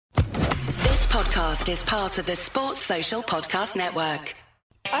podcast is part of the Sports Social Podcast Network.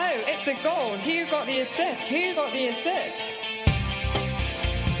 Oh, it's a goal. Who got the assist? Who got the assist?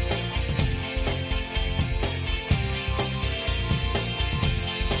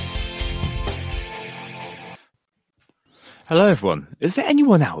 Hello, everyone. Is there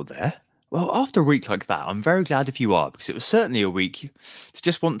anyone out there? Well, after a week like that, I'm very glad if you are, because it was certainly a week to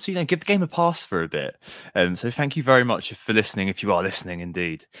just want to, give the game a pass for a bit. So thank you very much for listening, if you are listening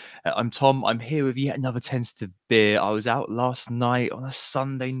indeed. I'm Tom. I'm here with yet another tentative beer. I was out last night on a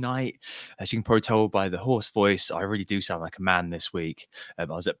Sunday night. As you can probably tell by the hoarse voice, I really do sound like a man this week. I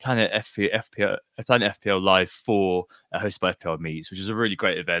was at Planet FPL Live 4, hosted by FPL Meets, which is a really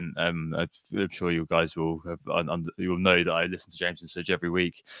great event. I'm sure you guys will you will know that I listen to James and Serge every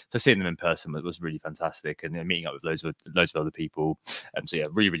week. So seeing them in person was really fantastic, and meeting up with loads of other people. So yeah,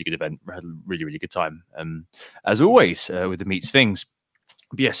 really good event. We had a really good time. As always with the Meets things.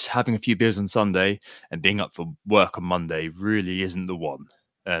 But yes, having a few beers on Sunday and being up for work on Monday really isn't the one.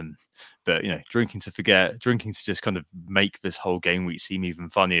 But drinking to just kind of make this whole game week seem even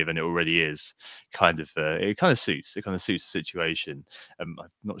funnier than it already is. It kind of suits the situation. I'm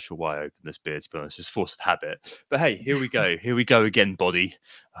not sure why I opened this beer, to be honest, just force of habit. But hey, here we go again, body.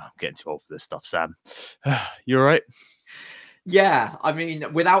 Oh, I'm getting too old for this stuff, Sam. You all right? Yeah, I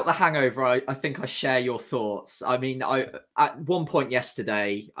mean, without the hangover, I think I share your thoughts. I mean, at one point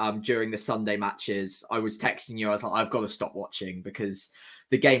yesterday, during the Sunday matches, I was texting you. I was like, I've got to stop watching because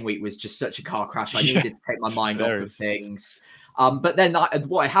the game week was just such a car crash. I needed to take my mind off of things. But then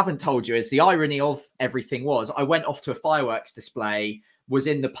what I haven't told you is the irony of everything was I went off to a fireworks display, was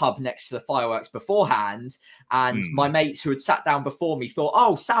in the pub next to the fireworks beforehand, and my mates who had sat down before me thought,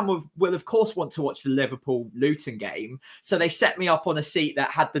 oh, Sam will of course want to watch the Liverpool-Luton game. So they set me up on a seat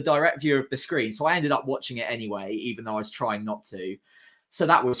that had the direct view of the screen. So I ended up watching it anyway, even though I was trying not to. So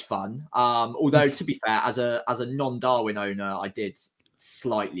that was fun. Although, to be fair, as a non-Darwin owner, I did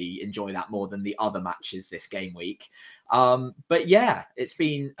slightly enjoy that more than the other matches this game week. But yeah, it's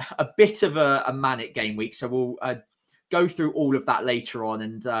been a bit of a manic game week. So we'll go through all of that later on,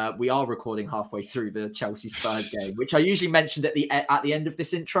 and we are recording halfway through the Chelsea Spurs game, which I usually mentioned at the end of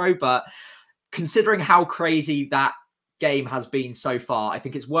this intro. But considering how crazy that game has been so far, I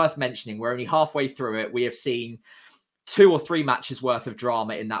think it's worth mentioning. We're only halfway through it. We have seen 2 or 3 matches worth of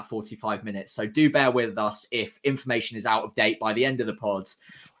drama in that 45 minutes. So do bear with us if information is out of date by the end of the pod,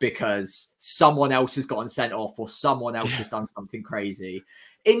 because someone else has gotten sent off or someone else has done something crazy.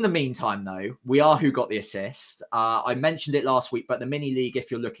 In the meantime, though, we are Who Got the Assist. I mentioned it last week, but the mini league,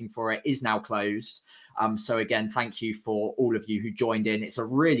 if you're looking for it, is now closed. So again, thank you for all of you who joined in. It's a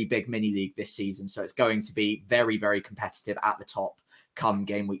really big mini league this season, so it's going to be very, very competitive at the top come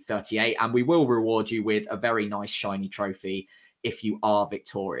game week 38. And we will reward you with a very nice shiny trophy if you are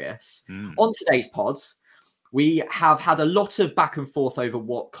victorious. On today's pods, we have had a lot of back and forth over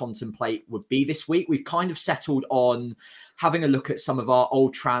what Contemplate would be this week. We've kind of settled on having a look at some of our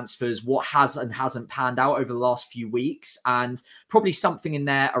old transfers, what has and hasn't panned out over the last few weeks, and probably something in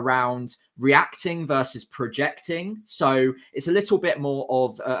there around reacting versus projecting. So it's a little bit more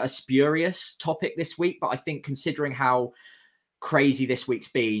of a spurious topic this week, but I think considering how crazy this week's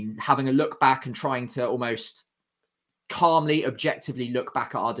been, having a look back and trying to almost calmly, objectively look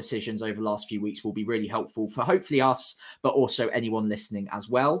back at our decisions over the last few weeks will be really helpful for hopefully us, but also anyone listening as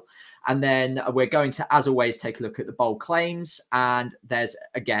well. And then we're going to, as always, take a look at the bold claims, and there's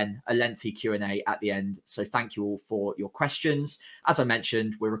again a lengthy Q&A at the end. So thank you all for your questions. As I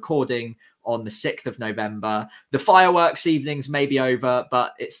mentioned, we're recording on the 6th of November. The fireworks evenings may be over,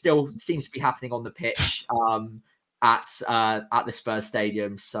 but it still seems to be happening on the pitch at the Spurs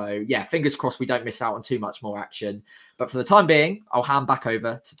Stadium. So yeah, fingers crossed we don't miss out on too much more action. But for the time being, I'll hand back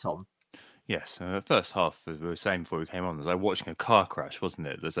over to Tom. Yes, the first half, as we were saying before we came on, was like watching a car crash, wasn't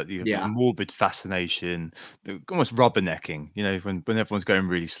it? There's like the morbid fascination, almost rubbernecking, when everyone's going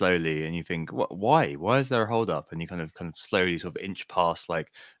really slowly and you think, why? Why is there a hold up? And you kind of slowly sort of inch past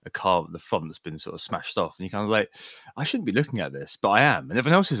like a car at the front that's been sort of smashed off. And you kind of like, I shouldn't be looking at this, but I am. And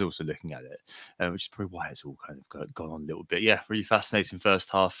everyone else is also looking at it, which is probably why it's all kind of gone on a little bit. Yeah, really fascinating first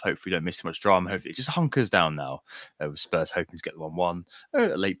half. Hopefully we don't miss too much drama. Hopefully it just hunkers down now, with Spurs hoping to get the 1-1.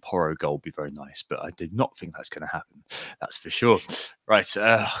 A late Porro goal would be very nice, but I did not think that's going to happen. That's for sure. Right.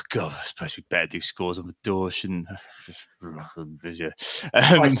 God, I suppose we better do scores on the door, shouldn't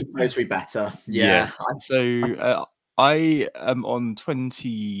I suppose we better. Yeah. So I am on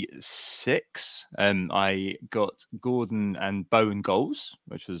 26. I got Gordon and Bowen goals,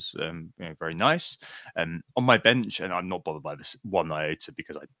 which was very nice. On my bench, and I'm not bothered by this one iota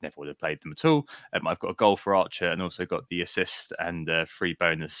because I never would have played them at all. I've got a goal for Archer and also got the assist and free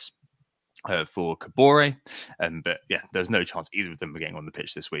bonus for Kabore, but yeah, there's no chance either of them are getting on the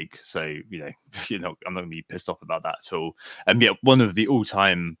pitch this week. So I'm not going to be pissed off about that at all. And yeah, one of the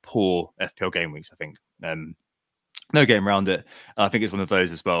all-time poor FPL game weeks, I think. No getting around it. And I think it's one of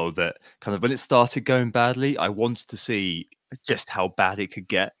those as well that kind of when it started going badly, I wanted to see just how bad it could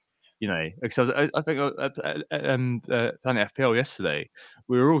get. Because I think Planet FPL yesterday,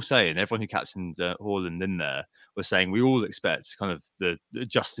 we were all saying, everyone who captained Haaland in there was saying we all expect kind of the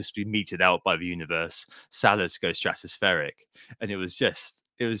justice to be meted out by the universe, Salah to go stratospheric, and it was just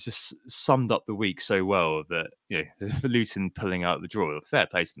summed up the week so well that the Luton pulling out the draw, fair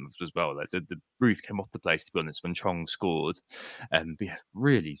play to them as well. Like the roof came off the place, to be honest, when Chong scored, but yeah,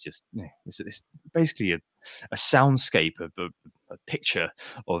 really just it's basically a soundscape of a picture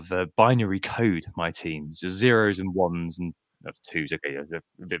of binary code. My teams, just zeros and ones and twos. Okay, a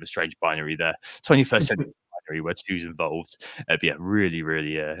bit of a strange binary there. 21st century binary where two's involved. But yeah, really,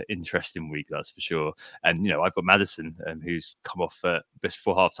 really interesting week, that's for sure. And I've got Madison, who's come off just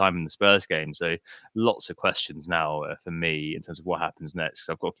before half time in the Spurs game. So lots of questions now for me in terms of what happens next.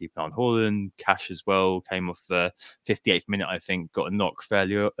 I've got to keep an eye on Haaland. Cash as well came off 58th minute, I think, got a knock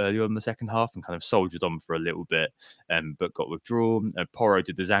fairly early on in the second half and kind of soldiered on for a little bit, but got withdrawn. Porro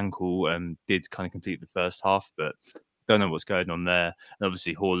did his ankle and did kind of complete the first half, but don't know what's going on there. And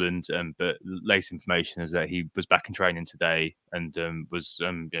obviously Haaland, but latest information is that he was back in training today and was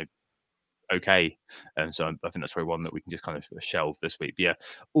okay. So I think that's probably one that we can just kind of shelve this week. But yeah,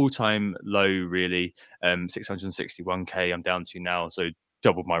 all-time low, really. 661k I'm down to now. So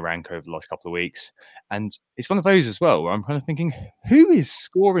doubled my rank over the last couple of weeks. And it's one of those as well where I'm kind of thinking, who is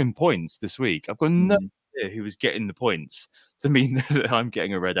scoring points this week? I've got no idea who is getting the points to mean that I'm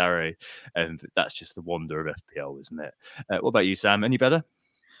getting a red arrow. And that's just the wonder of FPL, isn't it? What about you, Sam? Any better?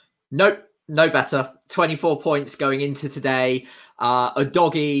 Nope, no better. 24 points going into today. A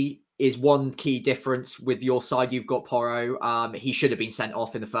doggy is one key difference with your side. You've got Porro. He should have been sent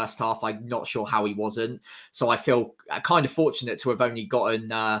off in the first half. I'm not sure how he wasn't. So I feel kind of fortunate to have only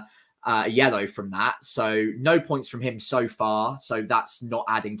gotten a yellow from that. So no points from him so far. So that's not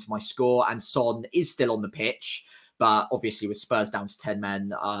adding to my score. And Son is still on the pitch. But obviously with Spurs down to 10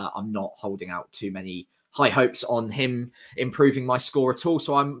 men, I'm not holding out too many high hopes on him improving my score at all.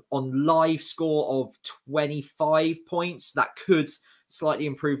 So I'm on live score of 25 points. That could slightly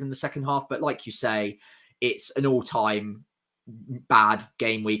improve in the second half. But like you say, it's an all-time bad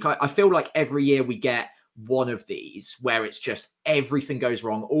game week. I feel like every year we get one of these where it's just everything goes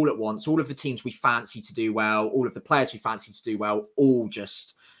wrong all at once. All of the teams we fancy to do well, all of the players we fancy to do well, all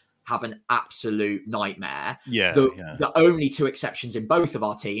just have an absolute nightmare. The only two exceptions in both of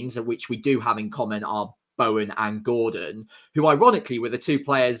our teams, which we do have in common, are Bowen and Gordon, who ironically were the two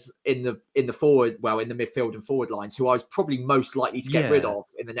players in the midfield and forward lines who I was probably most likely to get rid of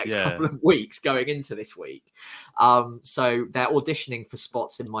in the next couple of weeks going into this week. So they're auditioning for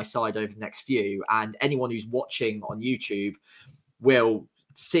spots in my side over the next few, and anyone who's watching on YouTube will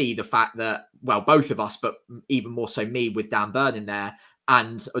see the fact that, well, both of us, but even more so me with Dan Burn in there,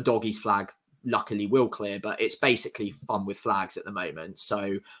 and a doggy's flag luckily will clear, but it's basically fun with flags at the moment.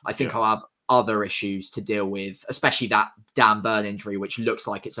 So I think I'll have other issues to deal with, especially that Dan Burn injury, which looks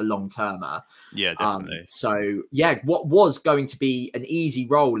like it's a long-termer. Yeah, definitely. So yeah, what was going to be an easy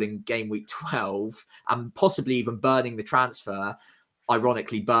role in game week 12 and possibly even burning the transfer,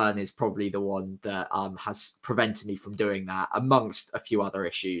 ironically, Burn is probably the one that has prevented me from doing that, amongst a few other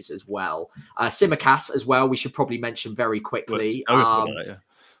issues as well. Simicast as well, we should probably mention very quickly. I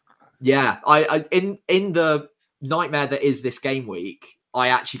in the nightmare that is this game week, I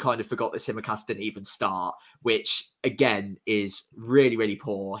actually kind of forgot that Simicast didn't even start, which again is really, really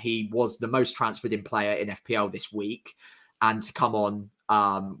poor. He was the most transferred in player in FPL this week, and to come on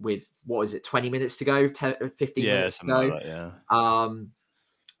with, 20 minutes to go, 15 minutes to go. Like that,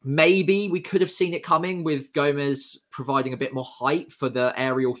 maybe we could have seen it coming with Gomez providing a bit more height for the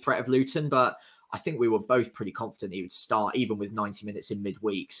aerial threat of Luton, but I think we were both pretty confident he would start even with 90 minutes in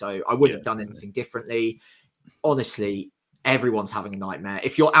midweek. So I wouldn't have done anything differently. Honestly, everyone's having a nightmare.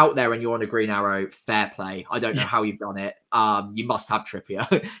 If you're out there and you're on a green arrow, fair play. I don't know how you've done it. You must have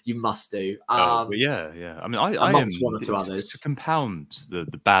Trippier. You must do. I mean, I am one or two others to compound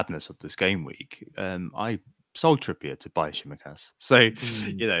the badness of this game week. I sold Trippier to buy Simicast. So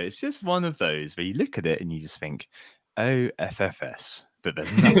it's just one of those where you look at it and you just think, oh, FFS. But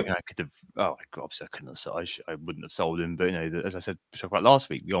there's nothing I could have. Oh, obviously I couldn't have sold. I wouldn't have sold him. But as I said, talked about last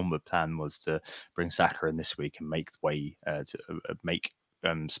week, the onward plan was to bring Saka in this week and make the way to make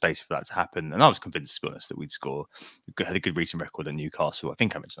space for that to happen. And I was convinced, to be honest, that we'd score. We had a good recent record at Newcastle. I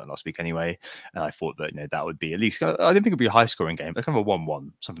think I mentioned that last week anyway. And I thought that that would be at least. I didn't think it'd be a high scoring game, but kind of a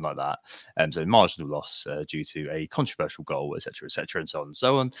 1-1, something like that. So marginal loss due to a controversial goal, etc., and so on and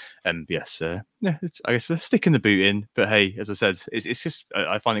so on. And yes, I guess we're sticking the boot in. But hey, as I said, it's just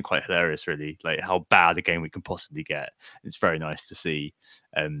I find it quite hilarious, really, like how bad a game we can possibly get. It's very nice to see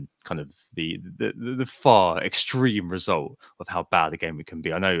kind of the far extreme result of how bad a game it can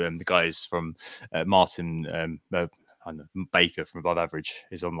be. I know the guys from Martin Baker from Above Average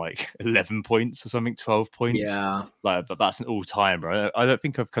is on like 11 points or something, 12 points. Yeah. Like, but that's an all-timer. I don't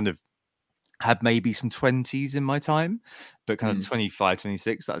think I've kind of had maybe some 20s in my time, but kind of 25,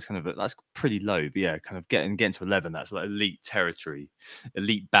 26, that's pretty low. But yeah, kind of getting to 11, that's like elite territory,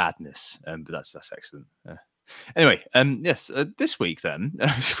 elite badness. But that's excellent. Anyway, yes, this week then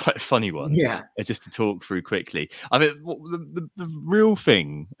it's quite a funny one. Yeah, just to talk through quickly. I mean, the real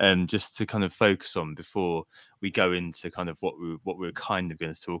thing, just to kind of focus on before we go into kind of what we're kind of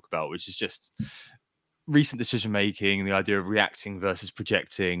going to talk about, which is just recent decision making, the idea of reacting versus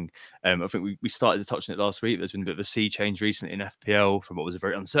projecting. I think we started to touch on it last week. There's been a bit of a sea change recently in FPL from what was a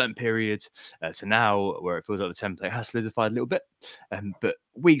very uncertain period to now where it feels like the template has solidified a little bit. But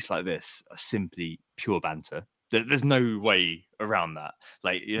weeks like this are simply pure banter. There's no way around that.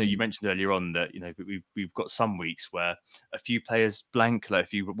 Like, you mentioned earlier on that, we've got some weeks where a few players blank, like a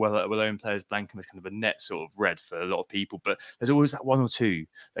few well-known players blank, and there's kind of a net sort of red for a lot of people. But there's always that one or two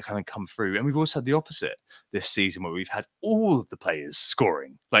that kind of come through. And we've also had the opposite this season where we've had all of the players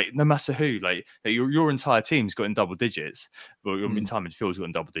scoring, like no matter who, like your entire team's got in double digits, or your entire midfield's got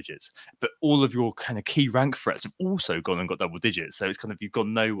in double digits, but all of your kind of key rank threats have also gone and got double digits. So it's kind of, you've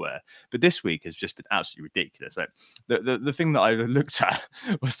gone nowhere. But this week has just been absolutely ridiculous. Like the thing that I looked at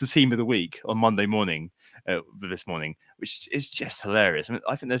was the team of the week on Monday morning, this morning, which is just hilarious. I mean,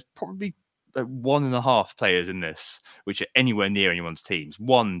 I think there's probably 1.5 players in this which are anywhere near anyone's teams.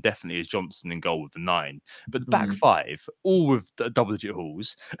 One definitely is Johnson in goal with the 9, but the back 5 all with double-digit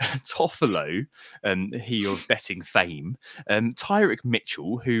hauls. Toffolo, he of betting fame, Tyrick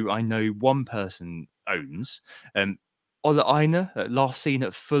Mitchell, who I know one person owns, Ola Aina, last seen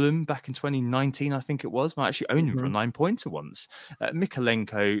at Fulham back in 2019, I think it was. I actually owned him for a 9-pointer once.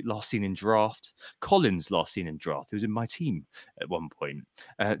 Mikalenko, last seen in draft. Collins, last seen in draft. He was in my team at one point.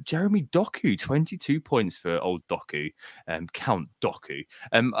 Jeremy Doku, 22 points for old Doku. Count Doku.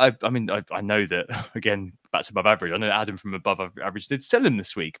 I know that, again, back to Above Average. I know Adam from Above Average did sell him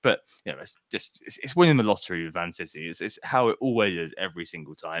this week, but it's winning the lottery with Van City. It's how it always is every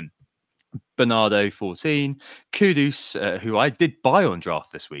single time. Bernardo 14, Kudus, who I did buy on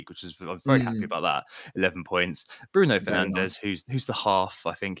draft this week, which is I'm very happy about that. 11 points. Bruno Fernandes, who's the half.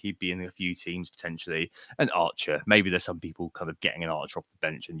 I think he'd be in a few teams potentially. And Archer. Maybe there's some people kind of getting an Archer off the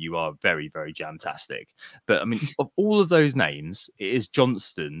bench, and you are very, very jamtastic. But I mean, of all of those names, it is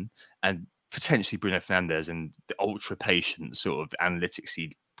Johnston and potentially Bruno Fernandes and the ultra patient sort of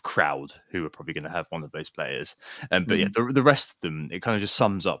analyticsy crowd who are probably going to have one of those players. But yeah, the rest of them, it kind of just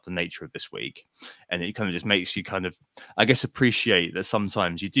sums up the nature of this week, and it kind of just makes you kind of, I guess, appreciate that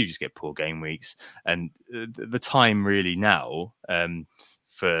sometimes you do just get poor game weeks, and the time really now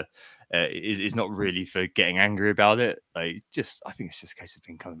for is not really for getting angry about it. Like, I think it's just a case of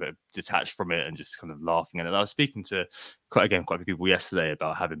being kind of a bit detached from it and just kind of laughing at it. I was speaking to quite a few people yesterday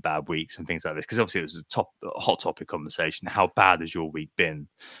about having bad weeks and things like this, because obviously it was a hot topic conversation. How bad has your week been?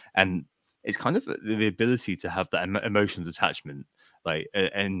 And it's kind of the ability to have that emotional detachment, like,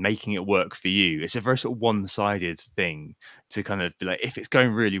 and making it work for you. It's a very sort of one-sided thing to kind of be like, if it's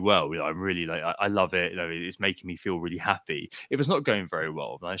going really well, I'm really like, I love it. It's making me feel really happy. If it's not going very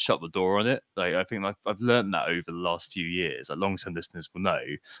well, then I shut the door on it. Like, I think I've learned that over the last few years. Like, long-term listeners will know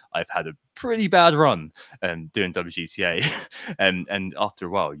I've had a pretty bad run doing WGTA, and after a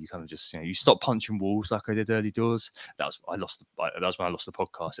while, you kind of just you stop punching walls like I did early doors. That was when I lost the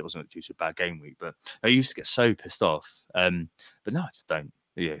podcast. It wasn't due to a bad game week, but I used to get so pissed off. But no, I just don't.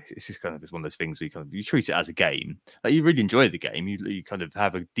 Yeah, it's just kind of, it's one of those things where you treat it as a game. Like, you really enjoy the game. You kind of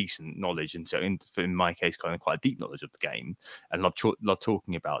have a decent knowledge, and so in my case, kind of quite a deep knowledge of the game, and love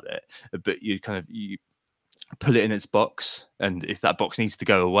talking about it. But you put it in its box, and if that box needs to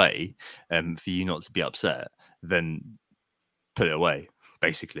go away, for you not to be upset, then put it away,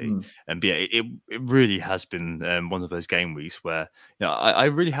 basically. And yeah, it really has been one of those game weeks where I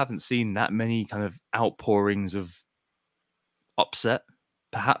really haven't seen that many kind of outpourings of upset,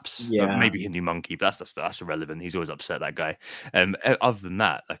 perhaps. Maybe Hindu Monkey, but that's irrelevant. He's always upset, that guy. Other than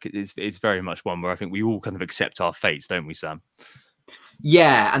that, like, it's very much one where I think we all kind of accept our fates, don't we, Sam?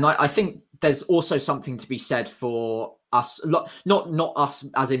 Yeah, and I think there's also something to be said for us, not us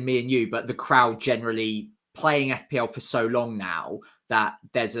as in me and you, but the crowd generally playing FPL for so long now that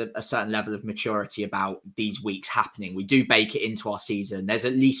there's a certain level of maturity about these weeks happening. We do bake it into our season. There's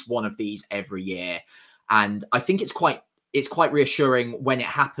at least one of these every year. And I think it's quite reassuring when it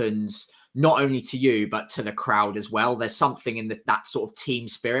happens, not only to you, but to the crowd as well. There's something in that sort of team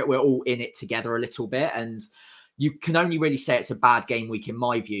spirit. We're all in it together a little bit. And you can only really say it's a bad game week, in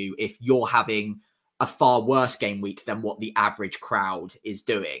my view, if you're having a far worse game week than what the average crowd is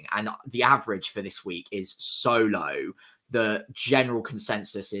doing. And the average for this week is so low. The general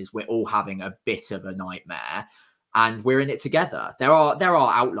consensus is we're all having a bit of a nightmare. And we're in it together. There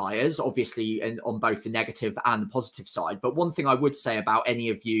are outliers, obviously, on both the negative and the positive side. But one thing I would say about any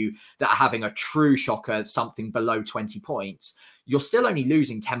of you that are having a true shocker, something below 20 points, you're still only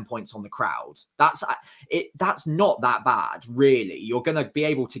losing 10 points on the crowd. That's not that bad, really. You're going to be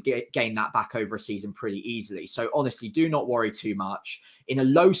able to gain that back over a season pretty easily. So honestly, do not worry too much. In a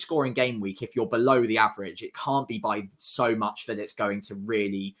low-scoring game week, if you're below the average, it can't be by so much that it's going to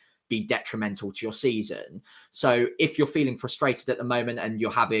really be detrimental to your season. So if you're feeling frustrated at the moment and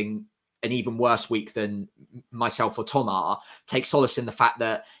you're having an even worse week than myself or Tom are, take solace in the fact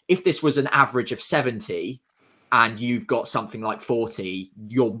that if this was an average of 70 and you've got something like 40,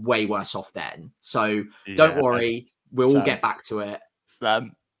 you're way worse off then. So don't worry, we'll all get back to it.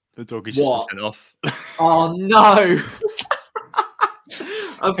 Sam, the dog is just sent off. Oh no.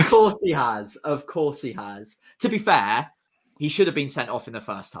 Of course he has. Of course he has. To be fair, he should have been sent off in the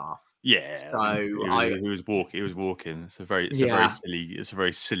first half. Yeah, so he was walking. It's a very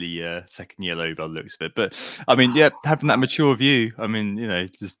silly second yellow by the looks of it. But I mean, yeah, having that mature view. I mean, you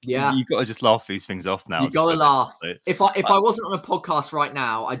got to just laugh these things off now. You got to laugh. So, if I wasn't on a podcast right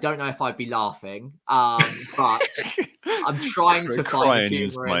now, I don't know if I'd be laughing. But I'm trying to find the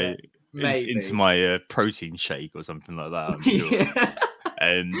humor into my protein shake or something like that.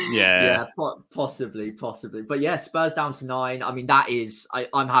 I'm sure. Possibly. But yeah, Spurs down to 9. I mean, that is,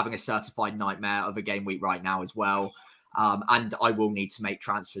 I'm having a certified nightmare of a game week right now as well. And I will need to make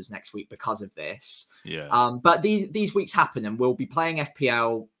transfers next week because of this. Yeah. But these weeks happen, and we'll be playing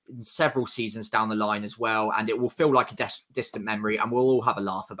FPL in several seasons down the line as well. And it will feel like a distant memory, and we'll all have a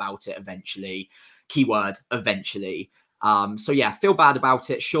laugh about it eventually. Keyword, eventually. So yeah, feel bad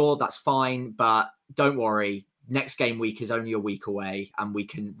about it. Sure, that's fine. But don't worry. Next game week is only a week away, and we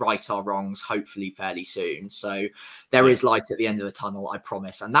can right our wrongs hopefully fairly soon. So there is light at the end of the tunnel, I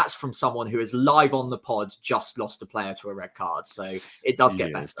promise. And that's from someone who is live on the pod, just lost a player to a red card. So it does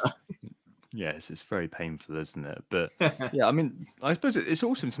get better. Yes, it's very painful, isn't it? But yeah, I mean, I suppose it's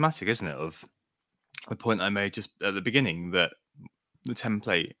all symptomatic, isn't it, of the point I made just at the beginning that the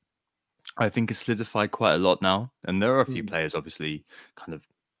template, I think, has solidified quite a lot now. And there are a few players, obviously, kind of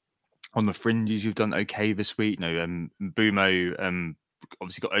on the fringes who've done okay this week. Bumo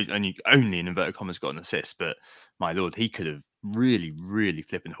obviously got only in inverted commas got an assist, but my lord, he could have really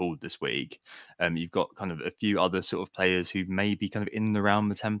flipping hauled this week. You've got kind of a few other sort of players who may be kind of in and around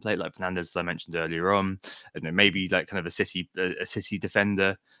the template, like Fernandez, as I mentioned earlier on. Maybe like kind of a City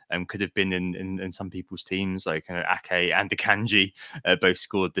defender could have been in some people's teams, like Ake and Akanji both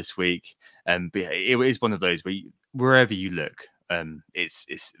scored this week. But yeah, it is one of those where wherever you look,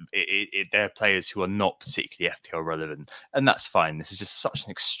 they're players who are not particularly FPL relevant, and that's fine. This is just such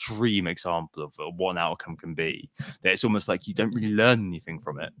an extreme example of what an outcome can be that it's almost like you don't really learn anything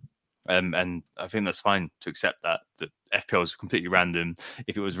from it. And I think that's fine to accept that FPL is completely random.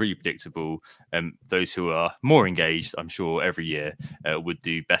 If it was really predictable, those who are more engaged, I'm sure every year would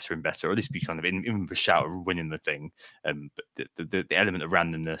do better and better, or at least be kind of in the shout of winning the thing. But the element of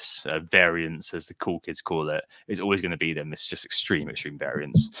randomness, variance, as the cool kids call it, is always going to be them. It's just extreme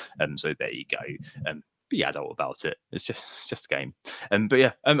variance. So there you go. Be adult about it. It's just a game. But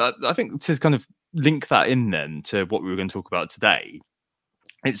yeah, I think to kind of link that in then to what we were going to talk about today,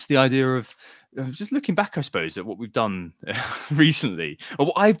 it's the idea of just looking back, I suppose, at what we've done recently, or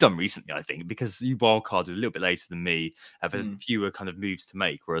what I've done recently, I think, because you wildcarded a little bit later than me, have had fewer kind of moves to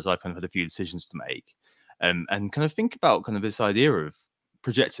make, whereas I've kind of had a few decisions to make, and kind of think about kind of this idea of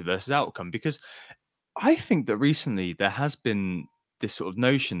projected versus outcome, because I think that recently there has been this sort of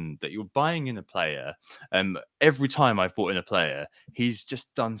notion that you're buying in a player. Every time I've bought in a player, he's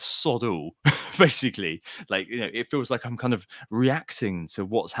just done sod all, basically. Like, it feels like I'm kind of reacting to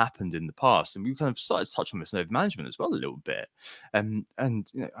what's happened in the past. And we kind of started to touch on this in over management as well a little bit. And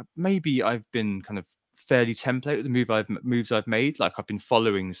maybe I've been kind of fairly template with the moves I've made. Like I've been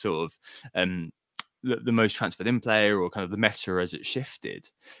following sort of the most transferred in player or kind of the meta as it shifted.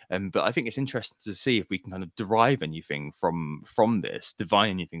 But I think it's interesting to see if we can kind of derive anything from this,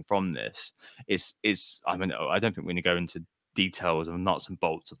 divine anything from this. Is I mean, I don't think we're going to go into details of nuts and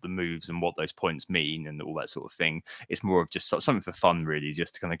bolts of the moves and what those points mean and all that sort of thing. It's more of just something for fun, really,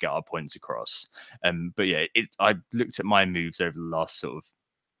 just to kind of get our points across. But yeah, I looked at my moves over the last sort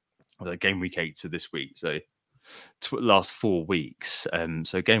of game week 8 to this week, so last 4 weeks.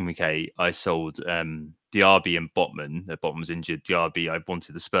 So game week 8, I sold Diaby and Botman. Botman was injured. Diaby, I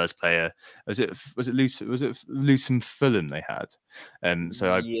wanted the Spurs player. Was it Luton Fulham they had?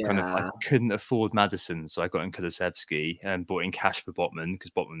 So I couldn't afford Maddison, so I got in Kulusevski and bought in cash for Botman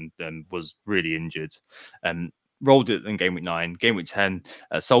because Botman was really injured. Rolled it in game week 9. Game week 10,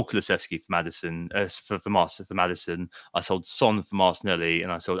 sold Kulusevski for Maddison, for Maddison. I sold Son for Martinelli,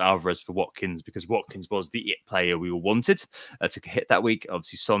 and I sold Alvarez for Watkins because Watkins was the it player we all wanted to hit that week.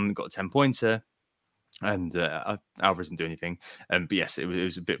 Obviously, Son got a 10-pointer. And Alvarez didn't do anything. But yes, it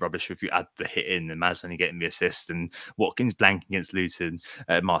was a bit rubbish if you add the hit in and Madison only getting the assist and Watkins blanking against Luton,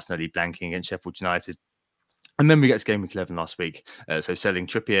 Martinelli blanking against Sheffield United. And then we get to game week 11 last week. So selling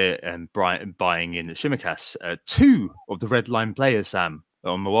Trippier and buying in Shimikas, 2 of the red line players, Sam,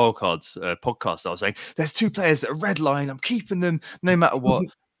 on the Wildcards podcast. I was saying, there's 2 players that are red line. I'm keeping them no matter what.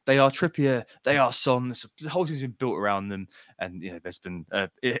 They are Trippier, they are Son. The whole thing's been built around them, and there's been I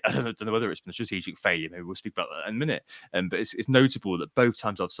don't know whether it's been a strategic failure. Maybe we'll speak about that in a minute. But it's notable that both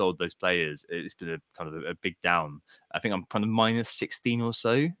times I've sold those players, it's been a kind of a big down. I think I'm kind of minus 16 or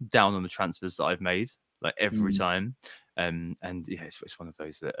so down on the transfers that I've made, like every time. And yeah, it's one of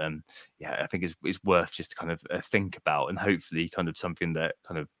those that I think is worth just to kind of think about, and hopefully kind of something that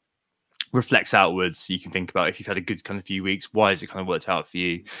kind of reflects outwards. You can think about if you've had a good kind of few weeks, why has it kind of worked out for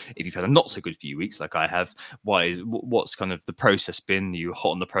you? If you've had a not so good few weeks like I have, what's kind of the process been? You were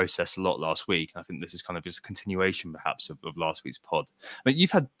hot on the process a lot last week. I think this is kind of just a continuation perhaps of last week's pod. I mean,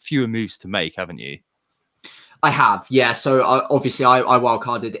 you've had fewer moves to make, haven't you? I have, yeah. So obviously I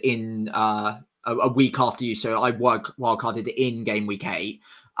wildcarded in a week after you. So I wildcarded in game week 8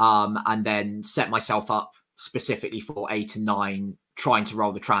 and then set myself up specifically for 8 and 9, trying to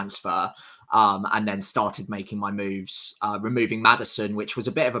roll the transfer, and then started making my moves, removing Maddison, which was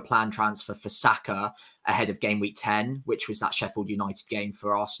a bit of a planned transfer for Saka ahead of game week 10, which was that Sheffield United game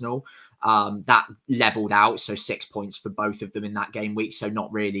for Arsenal. That leveled out, so 6 points for both of them in that game week, so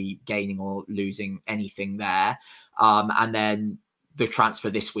not really gaining or losing anything there. And then the transfer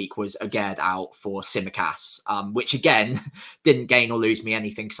this week was Aguerd out for Tsimikas, which again didn't gain or lose me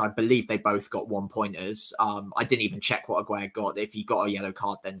anything because I believe they both got 1-pointers. I didn't even check what Aguerd got. If he got a yellow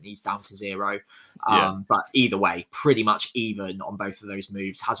card, then he's down to 0. But either way, pretty much even on both of those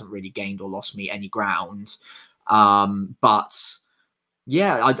moves. Hasn't really gained or lost me any ground. But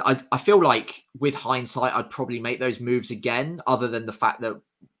yeah, I feel like with hindsight, I'd probably make those moves again, other than the fact that,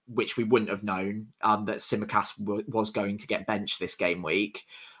 which we wouldn't have known, that Tsimikas was going to get benched this game week.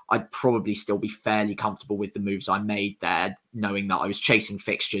 I'd probably still be fairly comfortable with the moves I made there, knowing that I was chasing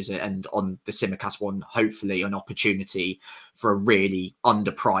fixtures and on the Tsimikas one, hopefully an opportunity for a really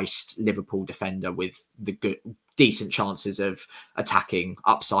underpriced Liverpool defender with the decent chances of attacking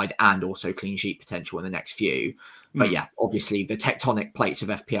upside and also clean sheet potential in the next few. But yeah, obviously the tectonic plates of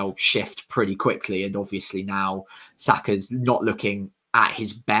FPL shift pretty quickly. And obviously now Saka's not looking at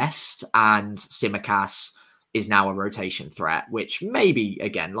his best, and Tsimikas is now a rotation threat, which maybe,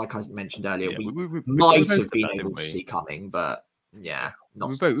 again, like I mentioned earlier, we might have been able to see coming, but yeah.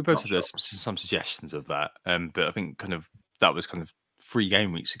 We both had some suggestions of that, but I think kind of that was kind of 3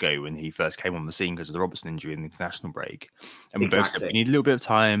 game weeks ago when he first came on the scene because of the Robertson injury in the international break. And we both said we need a little bit of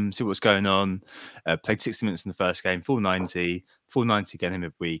time, see what's going on. Played 60 minutes in the first game, full 90 again in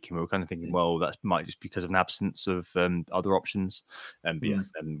midweek. And we were kind of thinking, well, that might just be because of an absence of other options. But yeah,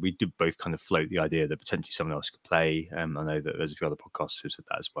 and we did both kind of float the idea that potentially someone else could play. I know that there's a few other podcasts who said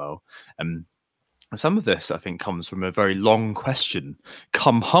that as well. Some of this, I think, comes from a very long question,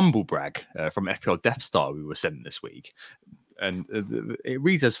 come humble brag, from FPL Death Star we were sent this week. And it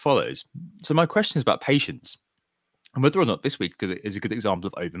reads as follows. So my question is about patience and whether or not this week is a good example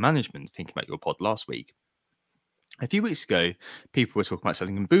of overmanagement, thinking about your pod last week. A few weeks ago, people were talking about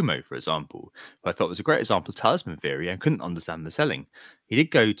selling Mbumo, for example, who I thought was a great example of talisman theory and couldn't understand the selling. He did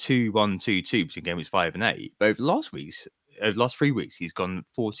go 2-1-2-2 between game weeks 5 and 8, but over the last 3 weeks, he's gone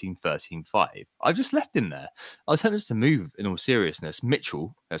 14, 13, 5. I've just left him there. I was tempted to move, in all seriousness,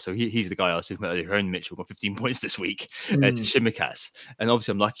 Mitchell. So he's the guy I was talking about earlier. Mitchell got 15 points this week to Shimikas. And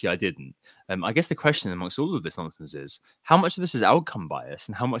obviously, I'm lucky I didn't. I guess the question amongst all of this nonsense is how much of this is outcome bias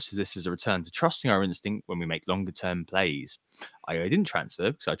and how much of this is a return to trusting our instinct when we make longer term plays. I didn't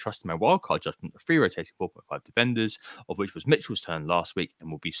transfer because I trusted my wildcard judgment of 3 rotating 4.5 defenders, of which was Mitchell's turn last week and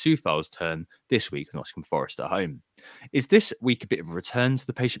will be Soufal's turn this week with Nottingham Forest at home. Is this week a bit of a return to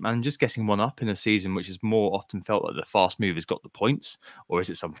the patient managers getting one up in a season which has more often felt like the fast movers got the points, or is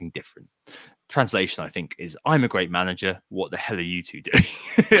it something different? Translation, I think, is I'm a great manager. What the hell are you two doing?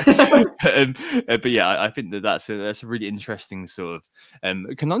 But yeah, I think that's a really interesting sort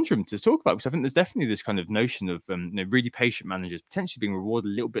of conundrum to talk about, because I think there's definitely this kind of notion of really patient managers potentially being rewarded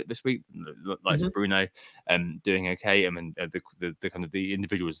a little bit this week, like Bruno doing okay. I mean, the kind of the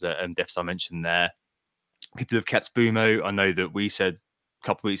individuals that Death Star mentioned there. People have kept Bumo. I know that we said a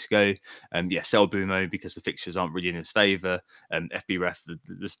couple of weeks ago, sell Bumo because the fixtures aren't really in his favour. FBref,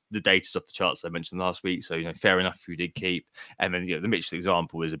 the data's off the charts I mentioned last week, so fair enough if you did keep. And then the Mitchell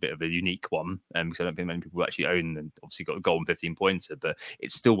example is a bit of a unique one because I don't think many people actually own and obviously got a goal and 15 pointer, but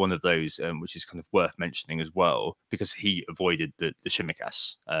it's still one of those which is kind of worth mentioning as well because he avoided the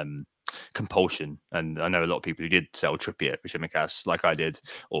Shimikas compulsion, and I know a lot of people who did sell Trippier for Shimikas like I did,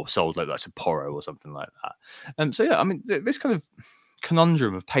 or sold like that's a Porro or something like that. So yeah, I mean this kind of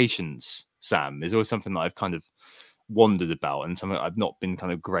conundrum of patience, Sam, is always something that I've kind of wondered about and something I've not been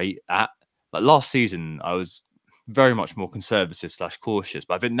kind of great at. Like last season I was very much more conservative / cautious,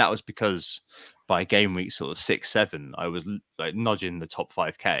 but I think that was because by game week sort of 6-7 I was like nudging the top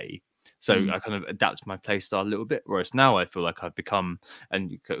 5k. So I kind of adapt my play style a little bit. Whereas now I feel like I've become,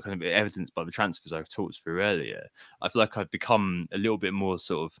 and kind of evidenced by the transfers I've talked through earlier, I feel like I've become a little bit more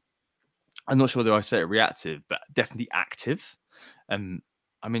sort of, I'm not sure whether I say it reactive, but definitely active. I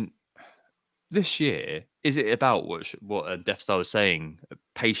mean, this year, is it about what Death Star was saying,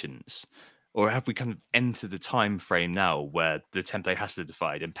 patience? Or have we kind of entered the time frame now where the template has to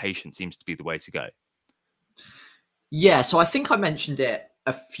divide and patience seems to be the way to go? Yeah, so I think I mentioned it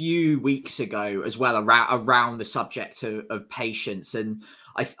a few weeks ago as well around the subject of patience. And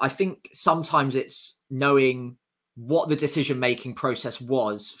I think sometimes it's knowing what the decision-making process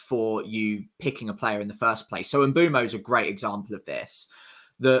was for you picking a player in the first place. So Mbumo is a great example of this.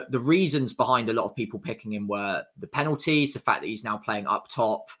 The reasons behind a lot of people picking him were the penalties, the fact that he's now playing up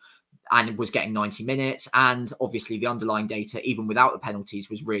top and was getting 90 minutes. And obviously the underlying data, even without the penalties,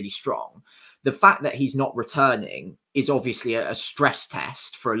 was really strong. The fact that he's not returning is obviously a stress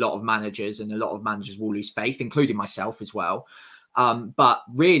test for a lot of managers, and a lot of managers will lose faith, including myself as well. But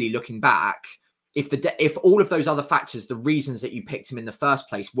really looking back, if all of those other factors, the reasons that you picked him in the first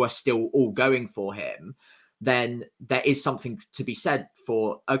place, were still all going for him, then there is something to be said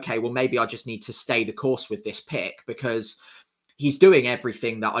for, okay, well, maybe I just need to stay the course with this pick because he's doing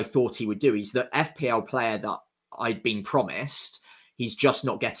everything that I thought he would do. He's the FPL player that I'd been promised. He's just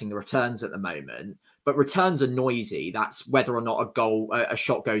not getting the returns at the moment. But returns are noisy. That's whether or not a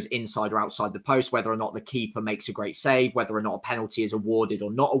shot goes inside or outside the post, whether or not the keeper makes a great save, whether or not a penalty is awarded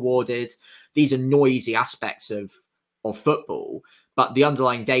or not awarded. These are noisy aspects of football. But the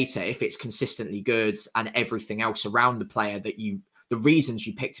underlying data, if it's consistently good and everything else around the player the reasons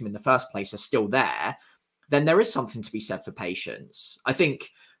you picked him in the first place are still there, then there is something to be said for patience. I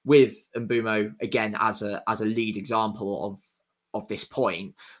think with Mbumo, again, as a lead example of this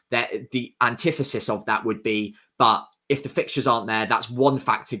point, that the antithesis of that would be, but if the fixtures aren't there, that's one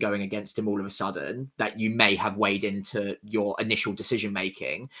factor going against him all of a sudden that you may have weighed into your initial decision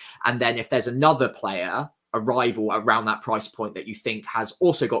making. And then if there's another player, a rival around that price point that you think has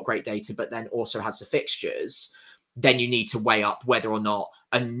also got great data, but then also has the fixtures, then you need to weigh up whether or not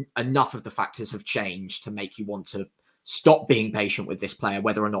enough of the factors have changed to make you want to stop being patient with this player,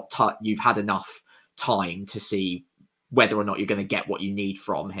 whether or not you've had enough time to see whether or not you're going to get what you need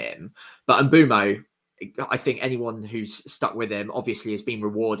from him. But Mbumo, I think anyone who's stuck with him obviously has been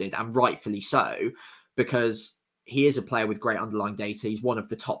rewarded, and rightfully so, because he is a player with great underlying data. He's one of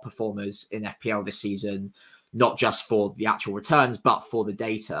the top performers in FPL this season, not just for the actual returns, but for the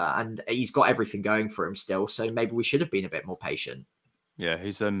data. And he's got everything going for him still. So maybe we should have been a bit more patient. Yeah,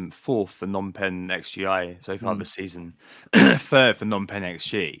 he's fourth for non-pen XGI so far this season, third for non-pen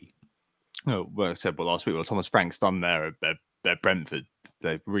XG. Oh, well, I said last week, Thomas Frank's done there at Brentford.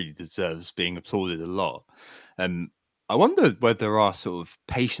 They really deserves being applauded a lot. I wonder whether our sort of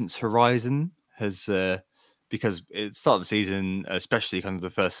patience horizon has, because at the start of the season, especially kind of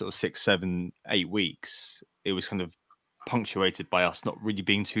the first sort of 6, 7, 8 weeks, it was kind of punctuated by us not really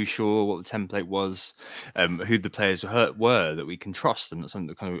being too sure what the template was, who the players were that we can trust, and that's something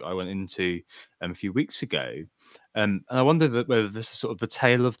that kind of I went into a few weeks ago. And I wonder whether this is sort of the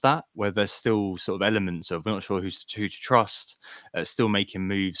tail of that, where there's still sort of elements of we're not sure who to trust, still making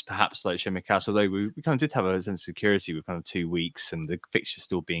moves, perhaps like Shimikas, although we kind of did have a sense of security with kind of 2 weeks and the fixture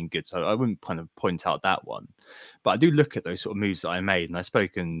still being good. So I wouldn't kind of point out that one. But I do look at those sort of moves that I made, and I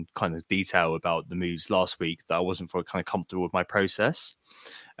spoke in kind of detail about the moves last week that I wasn't very kind of comfortable with my process.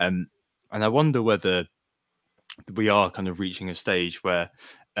 And I wonder whether we are kind of reaching a stage where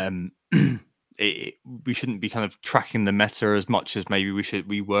we shouldn't be kind of tracking the meta as much as maybe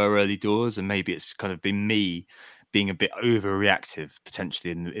we were early doors, and maybe it's kind of been me being a bit overreactive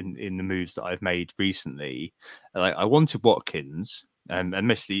potentially in the moves that I've made recently. Like I wanted Watkins.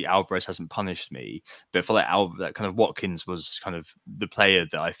 Admittedly, Alvarez hasn't punished me, but I feel like that kind of Watkins was kind of the player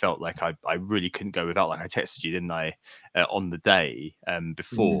that I felt like I really couldn't go without. Like I texted you, didn't I, on the day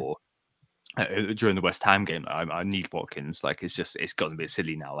before. During the West Ham game, I need Watkins. Like it's gotten a bit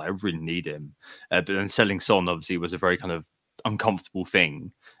silly now. Like, I really need him. But then selling Son obviously was a very kind of uncomfortable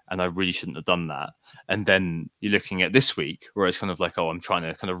thing, and I really shouldn't have done that. And then you're looking at this week where it's kind of like, oh, I'm trying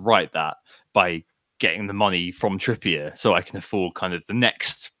to kind of right that by getting the money from Trippier so I can afford kind of the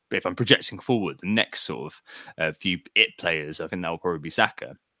next, if I'm projecting forward, the next sort of few players. I think that will probably be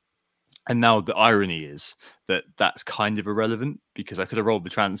Saka. And now the irony is that that's kind of irrelevant because I could have rolled the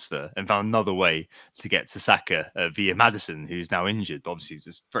transfer and found another way to get to Saka via Maddison, who's now injured. But obviously,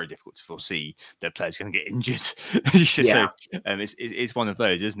 it's very difficult to foresee that players going to get injured. So it's one of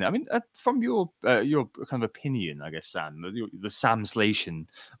those, isn't it? I mean, from your kind of opinion, I guess, Sam, the Samslation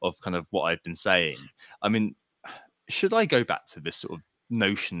of kind of what I've been saying. I mean, should I go back to this sort of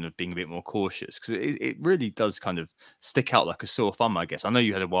notion of being a bit more cautious, because it really does kind of stick out like a sore thumb, I guess. I know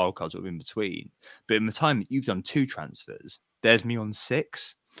you had a wild card sort of in between, but in the time that you've done 2 transfers, there's me on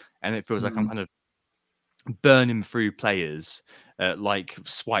 6, and it feels like I'm kind of burning through players like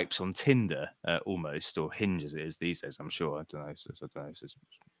swipes on Tinder almost, or Hinge as it is these days. I'm sure. I don't know.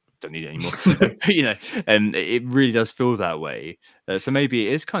 Don't need it anymore. And it really does feel that way. So maybe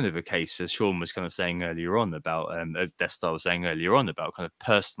it is kind of a case, as Sean was kind of saying earlier on about, Death Star was saying earlier on about kind of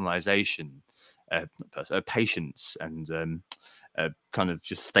personalization, patience, and kind of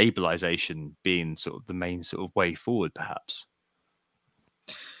just stabilization being sort of the main sort of way forward, perhaps.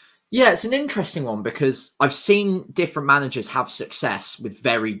 Yeah, it's an interesting one because I've seen different managers have success with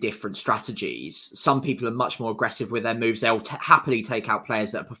very different strategies. Some people are much more aggressive with their moves. They'll happily take out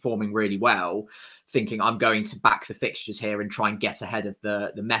players that are performing really well, thinking I'm going to back the fixtures here and try and get ahead of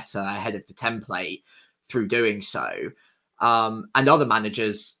the meta, ahead of the template through doing so. And other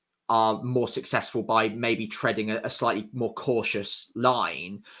managers are more successful by maybe treading a slightly more cautious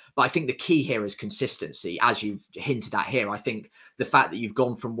line. But I think the key here is consistency, as you've hinted at here. I think the fact that you've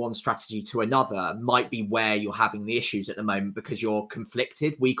gone from one strategy to another might be where you're having the issues at the moment, because you're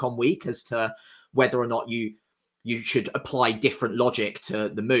conflicted week on week as to whether or not you should apply different logic to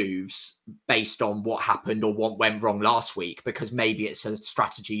the moves based on what happened or what went wrong last week, because maybe it's a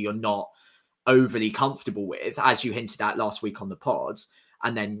strategy you're not overly comfortable with, as you hinted at last week on the pod.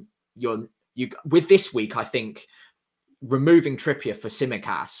 And then you with this week, I think removing Trippier for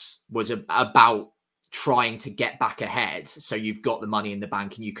Tsimikas was about trying to get back ahead, so you've got the money in the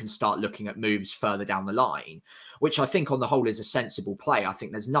bank and you can start looking at moves further down the line, which I think on the whole is a sensible play. I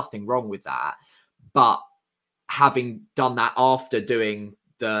think there's nothing wrong with that. But having done that after doing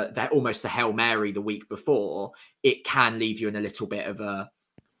the almost the Hail Mary the week before, it can leave you in a little bit of a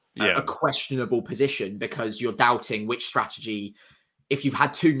questionable position, because you're doubting which strategy. If you've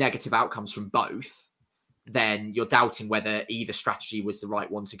had 2 negative outcomes from both, then you're doubting whether either strategy was the right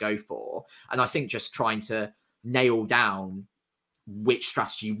one to go for. And I think just trying to nail down which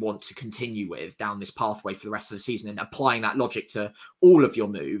strategy you want to continue with down this pathway for the rest of the season and applying that logic to all of your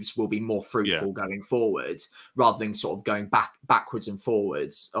moves will be more fruitful going forward, rather than sort of going backwards and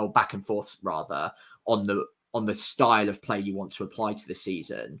forwards, or back and forth rather, on the style of play you want to apply to the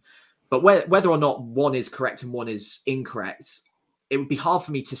season. But whether or not one is correct and one is incorrect, it would be hard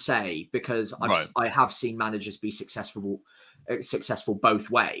for me to say, because I have seen managers be successful both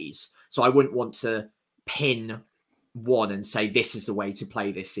ways. So I wouldn't want to pin one and say this is the way to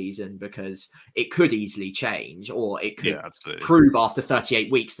play this season, because it could easily change, or it could prove after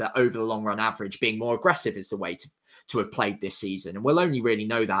 38 weeks that over the long run average, being more aggressive is the way to have played this season. And we'll only really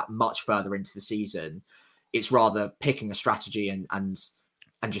know that much further into the season. It's rather picking a strategy and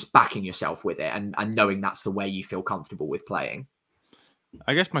just backing yourself with it and knowing that's the way you feel comfortable with playing.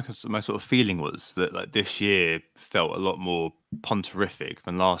 I guess my sort of feeling was that like this year felt a lot more ponterific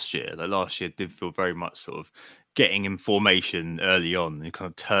than last year. Like last year did feel very much sort of getting in formation early on and kind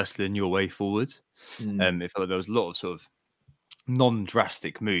of turtling your way forward. It felt like there was a lot of sort of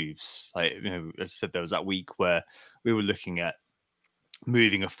non-drastic moves. Like, as I said, there was that week where we were looking at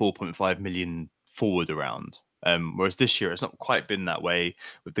moving a 4.5 million forward around. Whereas this year, it's not quite been that way,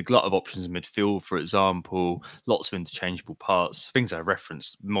 with the glut of options in midfield, for example, lots of interchangeable parts, things I've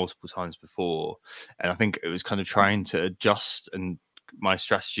referenced multiple times before. And I think it was kind of trying to adjust and my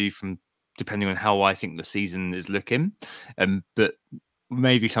strategy from depending on how I think the season is looking. But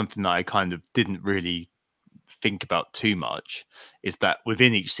maybe something that I kind of didn't really think about too much is that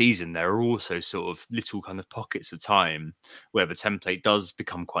within each season there are also sort of little kind of pockets of time where the template does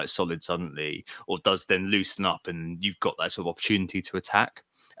become quite solid suddenly, or does then loosen up, and you've got that sort of opportunity to attack.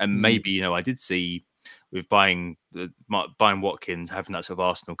 And maybe I did see with buying Watkins, having that sort of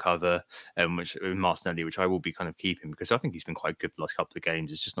Arsenal cover, which Martinelli, which I will be kind of keeping because I think he's been quite good the last couple of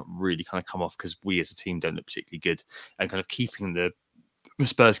games. It's just not really kind of come off because we as a team don't look particularly good, and kind of keeping the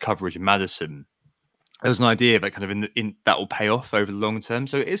Spurs coverage in Maddison. There's an idea that kind of in that will pay off over the long term.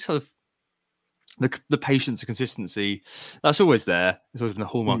 So it is kind of the patience and consistency that's always there. It's always been a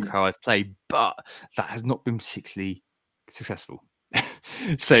hallmark of how I've played, but that has not been particularly successful.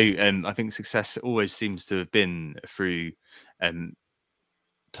 So I think success always seems to have been through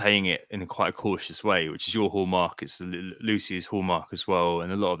playing it in quite a cautious way, which is your hallmark. It's Lucy's hallmark as well,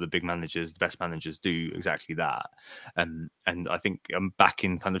 and a lot of the big managers, the best managers, do exactly that. And I think I'm back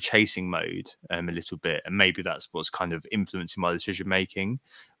in kind of chasing mode a little bit, and maybe that's what's kind of influencing my decision making.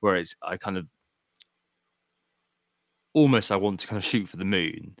 Whereas I kind of almost I want to kind of shoot for the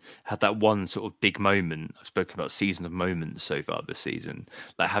moon, had that one sort of big moment. I've spoken about season of moments so far this season,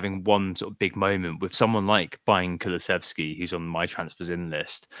 like having one sort of big moment with someone like buying Kulusevski, who's on my transfers in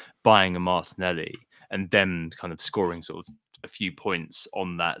list, buying a Martinelli, and them kind of scoring sort of a few points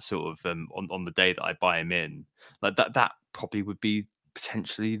on that sort of on the day that I buy him in. Like that probably would be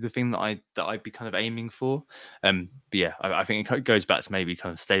potentially the thing that I'd be kind of aiming for. But yeah, I think it goes back to maybe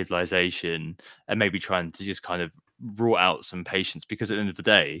kind of stabilization and maybe trying to just kind of raw out some patience, because at the end of the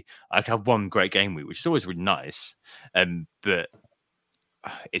day, I can have one great game week, which is always really nice. But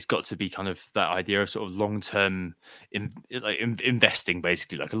it's got to be kind of that idea of sort of long-term investing,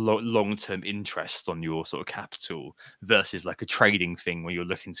 basically like a long-term interest on your sort of capital versus like a trading thing where you're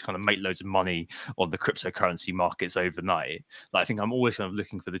looking to kind of make loads of money on the cryptocurrency markets overnight. Like, I think I'm always kind of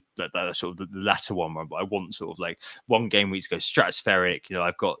looking for that sort of the latter one where I want sort of like one game week to go stratospheric.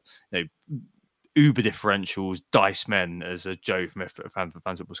 I've got uber differentials, dice men, as a Joe from Fan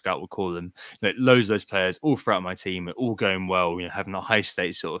Football Scout would call them. Loads of those players all throughout my team, all going well, having a high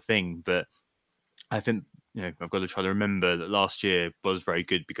stakes sort of thing. But I think I've got to try to remember that last year was very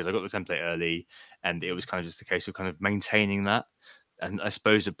good because I got the template early, and it was kind of just a case of kind of maintaining that. And I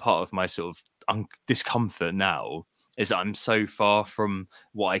suppose a part of my sort of discomfort now is that I'm so far from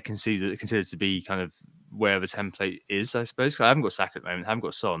what I consider to be kind of where the template is, I suppose. I haven't got Saka at the moment, I haven't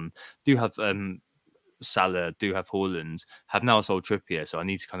got Son, do have Salah, do have Haaland, have now sold Trippier, so I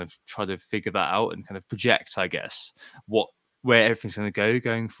need to kind of try to figure that out and kind of project, I guess, where everything's going to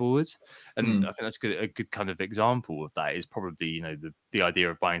going forward. And I think that's a good kind of example of that is probably the idea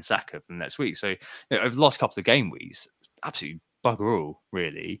of buying Saka from next week. So over the last couple of game weeks, absolutely bugger all,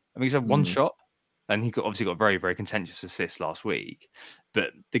 really. I mean, he's had one shot, and he obviously got very, very contentious assists last week.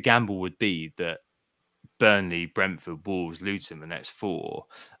 But the gamble would be that Burnley, Brentford, Wolves, Luton, the next four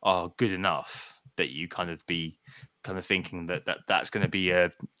are good enough that you kind of be kind of thinking that's going to be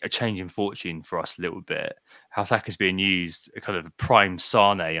a change in fortune for us a little bit. How Saka's being used, a kind of prime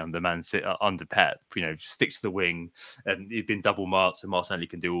Sane under Pep, sticks to the wing, and he's been double marked, so Martinelli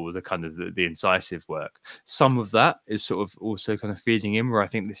can do all the kind of the incisive work. Some of that is sort of also kind of feeding in, where I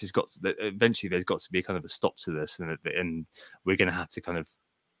think this has got to, eventually there's got to be kind of a stop to this, and we're going to have to kind of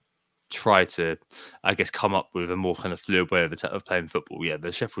try to, I guess, come up with a more kind of fluid way of playing football. Yeah, the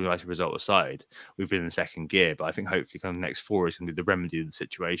Sheffield United result aside, we've been in second gear, but I think hopefully kind of the next four is going to be the remedy of the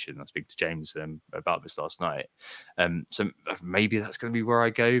situation. I speak to James about this last night. So maybe that's going to be where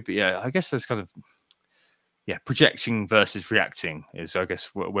I go. But yeah, I guess there's kind of projecting versus reacting is, I guess,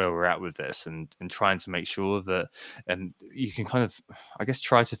 where we're at with this, and trying to make sure that you can kind of, I guess,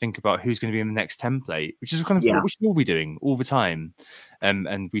 try to think about who's going to be in the next template, which is kind of what we should all be doing all the time.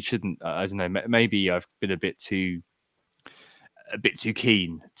 And we shouldn't, I don't know, maybe I've been a bit too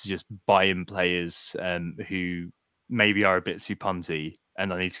keen to just buy in players who maybe are a bit too punty,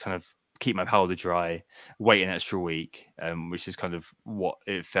 and I need to kind of keep my powder dry, wait an extra week, which is kind of what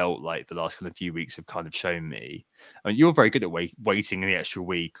it felt like the last kind of few weeks have kind of shown me. I mean, you're very good at waiting the extra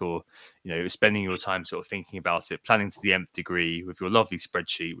week, or spending your time sort of thinking about it, planning to the nth degree with your lovely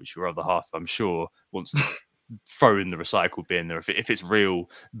spreadsheet, which your other half, I'm sure, wants to throw in the recycle bin, or if it's real,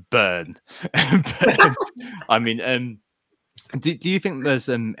 burn. But, I mean, Do you think there's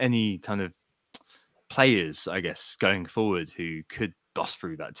any kind of players, I guess, going forward who could bust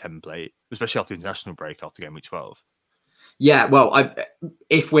through that template, especially after the international break after game week 12? Yeah, well,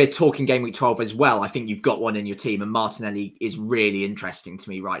 if we're talking game week 12 as well, I think you've got one in your team, and Martinelli is really interesting to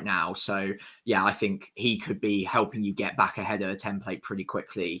me right now. So, yeah, I think he could be helping you get back ahead of the template pretty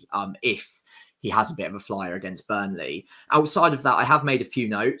quickly if he has a bit of a flyer against Burnley. Outside of that, I have made a few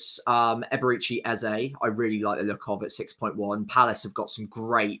notes. Eberici Eze, I really like the look of at 6.1. Palace have got some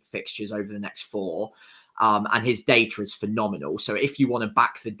great fixtures over the next 4. And his data is phenomenal. So if you want to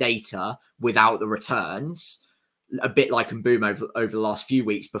back the data without the returns, a bit like Mboum over the last few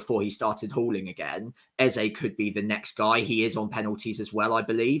weeks before he started hauling again, Eze could be the next guy. He is on penalties as well, I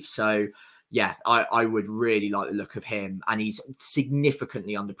believe. So, yeah, I would really like the look of him. And he's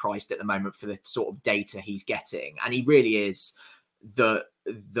significantly underpriced at the moment for the sort of data he's getting. And he really is the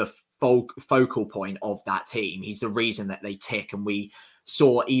focal point of that team. He's the reason that they tick. And we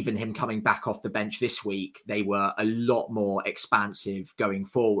saw even him coming back off the bench this week, they were a lot more expansive going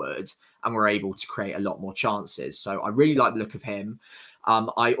forward and were able to create a lot more chances. So I really like the look of him.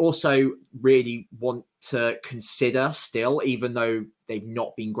 I also really want to consider still, even though they've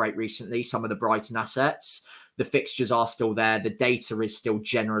not been great recently, some of the Brighton assets. The fixtures are still there. The data is still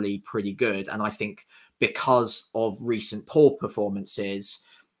generally pretty good. And I think because of recent poor performances,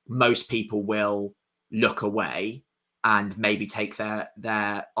 most people will look away and maybe take their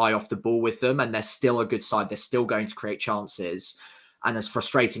eye off the ball with them. And they're still a good side. They're still going to create chances. And as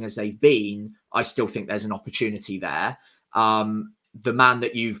frustrating as they've been, I still think there's an opportunity there. The man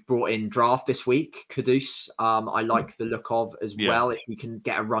that you've brought in draft this week, Kudus, I like the look of as well. If you can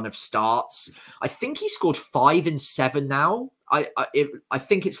get a run of starts, I think he scored 5 in 7 now. I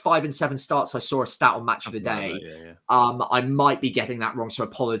think it's 5 in 7 starts. I saw a stat on Match of the Day. I might be getting that wrong, so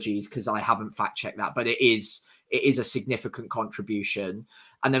apologies because I haven't fact checked that, but it is a significant contribution.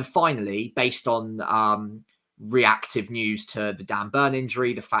 And then finally, based on reactive news to the Dan Burn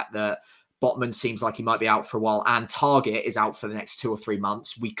injury, the fact that Botman seems like he might be out for a while and Target is out for the next 2 or 3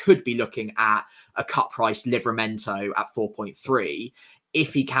 months, we could be looking at a cut price Livramento at 4.3.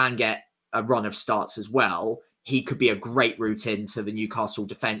 If he can get a run of starts as well, he could be a great route into the Newcastle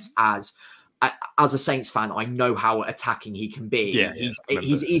defence. As a Saints fan, I know how attacking he can be.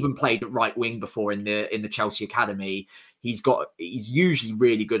 He's even played at right wing before in the Chelsea academy. He's usually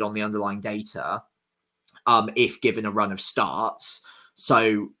really good on the underlying data if given a run of starts.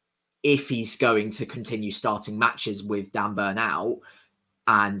 So if he's going to continue starting matches with Dan Burn out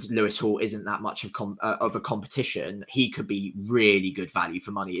and Lewis Hall isn't that much of a competition, he could be really good value for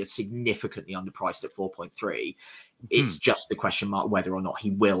money. It's significantly underpriced at 4.3. It's just the question mark whether or not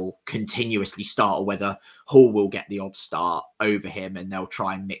he will continuously start or whether Hall will get the odd start over him and they'll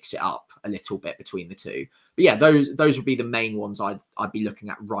try and mix it up a little bit between the two. But yeah, those would be the main ones I'd be looking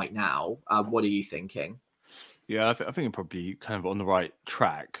at right now. What are you thinking? Yeah, I think I'm probably kind of on the right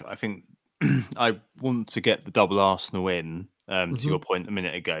track. I think I want to get the double Arsenal in, to your point a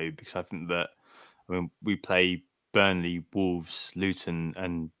minute ago, because I think that, we play Burnley, Wolves, Luton,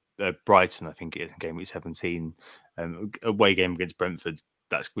 and Brighton, I think it is, in game week 17. Away game against Brentford,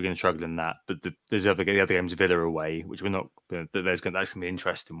 we're going to struggle in that. But there's the other games, Villa away, which we're not. That's going to be an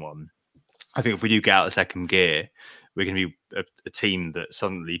interesting one. I think if we do get out of second gear, we're going to be a team that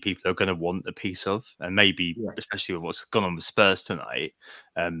suddenly people are going to want a piece of, and maybe especially with what's gone on with Spurs tonight,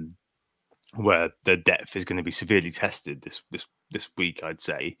 where the depth is going to be severely tested this week, I'd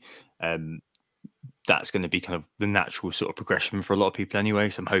say. That's going to be kind of the natural sort of progression for a lot of people anyway.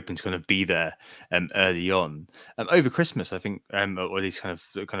 So I'm hoping to kind of be there early on. Over Christmas, I think, or at least kind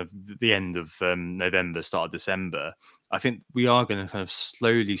of the end of November, start of December, I think we are going to kind of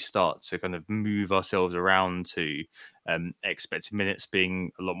slowly start to kind of move ourselves around to expected minutes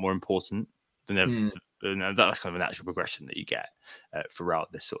being a lot more important than ever. That's kind of a natural progression that you get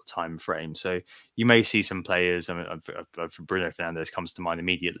throughout this sort of time frame. So you may see some players, Bruno Fernandes comes to mind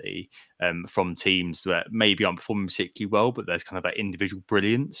immediately, from teams that maybe aren't performing particularly well, but there's kind of that individual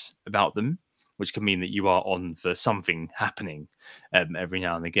brilliance about them, which can mean that you are on for something happening every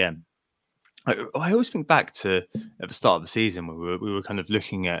now and again. I always think back to at the start of the season where we were kind of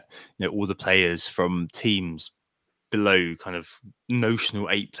looking at all the players from teams below kind of notional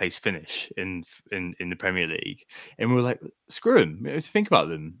 8th place finish in the Premier League, and we were like, screw them, think about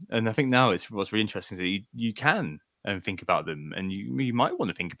them. And I think now what's really interesting is that you can and think about them. And you might want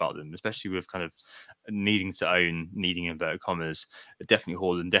to think about them, especially with kind of needing inverted commas. Definitely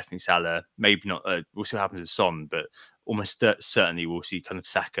Haaland, definitely Salah. Maybe not. We'll see what happens with Son, but almost certainly we'll see kind of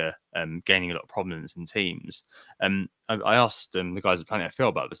Saka gaining a lot of prominence in teams. I asked the guys at Planet FPL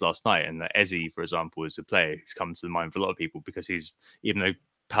about this last night, and Eze, for example, is a player who's come to the mind for a lot of people because he's, even though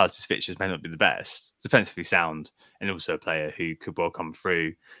Palace's fixtures may not be the best, defensively sound, and also a player who could well come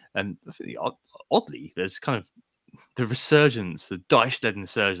through. And oddly, there's kind of the resurgence, the Dyche-led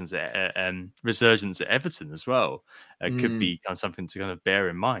resurgence at Everton as well, could be kind of something to kind of bear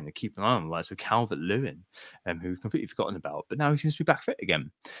in mind and keep an eye on. Like so, Calvert-Lewin, who we've completely forgotten about, but now he seems to be back fit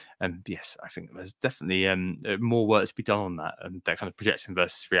again. And yes, I think there's definitely more work to be done on that, and that kind of projecting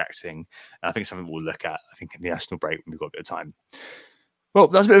versus reacting. And I think something we'll look at, I think, in the national break when we've got a bit of time. Well,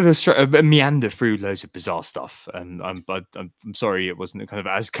 that's a bit of a meander through loads of bizarre stuff, and I'm sorry it wasn't kind of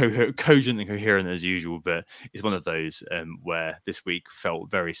as cogent and coherent as usual, but it's one of those where this week felt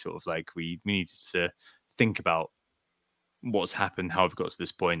very sort of like we needed to think about what's happened, how we've got to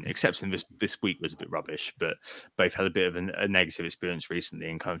this point. Excepting this week was a bit rubbish, but both had a bit of a negative experience recently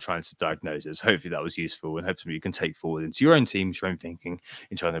and kind of trying to diagnose it. So hopefully that was useful, and hopefully you can take forward into your own teams, your own thinking,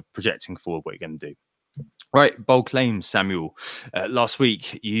 in trying to projecting forward what you're going to do. Right, bold claims, Samuel. Last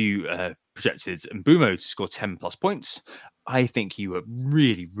week, you projected Mbumo to score 10 plus points. I think you were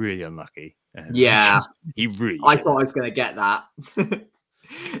really, really unlucky. Yeah, he really. I thought I was going to get that.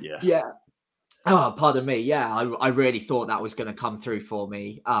 Yeah. Oh, pardon me. Yeah, I really thought that was going to come through for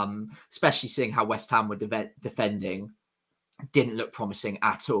me, especially seeing how West Ham were defending. Didn't look promising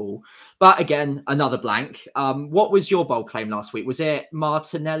at all. But again, another blank. What was your bold claim last week? Was it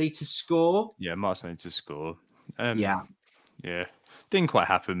Martinelli to score? Yeah, Martinelli to score. Yeah. Didn't quite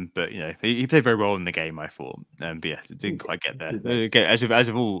happen, but he played very well in the game, I thought. But yeah, it didn't quite get there. As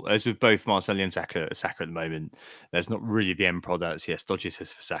with both Martinelli and Saka at the moment, there's not really the end products. Yes, dodgy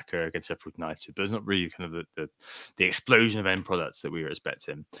assist for Saka against Sheffield United, but there's not really kind of the explosion of end products that we were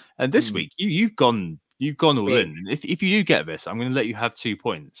expecting. And this week, you've gone all in. If you do get this, I'm going to let you have 2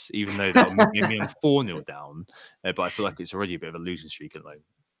 points, even though that will make me on 4-0 down. But I feel like it's already a bit of a losing streak at the moment.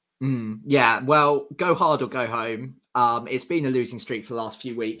 Yeah, well, go hard or go home. It's been a losing streak for the last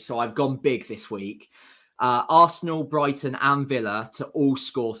few weeks, so I've gone big this week. Arsenal, Brighton, and Villa to all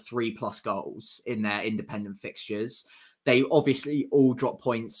score 3+ goals in their independent fixtures. They obviously all drop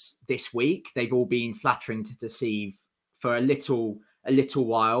points this week. They've all been flattering to deceive for a little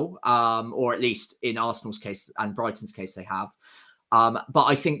while, or at least in Arsenal's case and Brighton's case, they have. But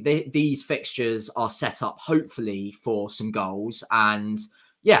I think these fixtures are set up hopefully for some goals, and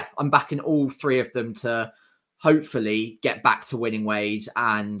yeah, I'm backing all 3 of them to hopefully get back to winning ways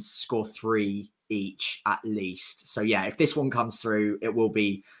and score 3 each at least. So yeah, if this one comes through, it will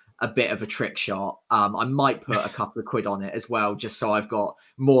be a bit of a trick shot. I might put a couple of quid on it as well, just so I've got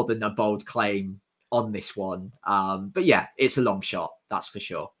more than a bold claim on this one. But yeah, it's a long shot, that's for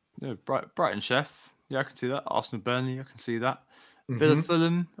sure. Yeah, Brighton Chef. Yeah, I can see that. Arsenal Burnley, I can see that. Villa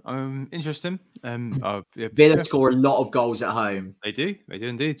Fulham, interesting. Villa score a lot of goals at home. They do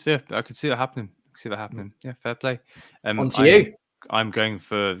indeed. So, yeah, I could see that happening. Yeah, fair play. On to you. I'm going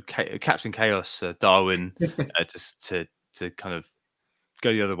for Captain Chaos, Darwin, just to kind of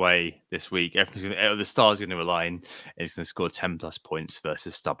go the other way this week. The stars are going to align. It's going to score 10 plus points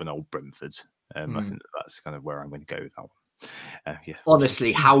versus stubborn old Brentford. I think that's kind of where I'm going to go with that one. Yeah.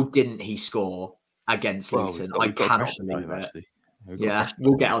 Honestly, how didn't he score against Luton? I cannot believe it. Actually.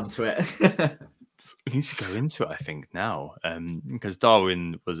 We'll get onto it. We need to go into it, I think, now, because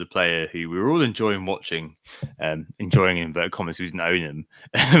Darwin was a player who we were all enjoying watching, enjoying in inverted commas. We didn't own him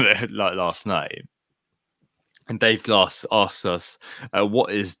like last night. And Dave Glass asked us,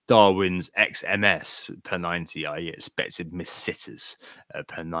 what is Darwin's XMS per 90, i.e. expected missed sitters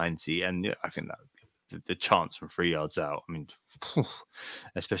per 90? And yeah, I think that the chance from 3 yards out, I mean,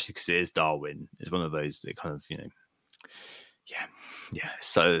 especially because it is Darwin, is one of those that kind of, Yeah.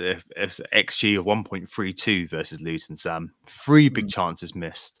 So if XG of 1.32 versus Luton, Sam, 3 big chances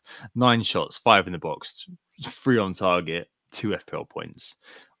missed, 9 shots, 5 in the box, 3 on target, 2 FPL points.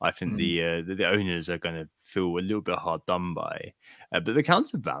 I think the owners are going to feel a little bit hard done by. But the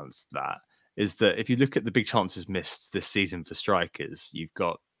counterbalance to that is that if you look at the big chances missed this season for strikers, you've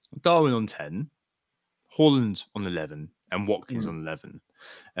got Darwin on 10, Haaland on 11, and Watkins on 11.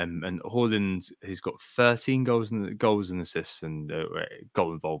 And Haaland, he's got 13 goals and assists and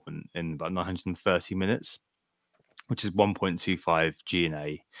goal involvement in about 930 minutes, which is 1.25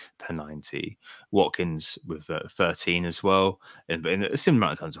 GNA per 90. Watkins with 13 as well, in a similar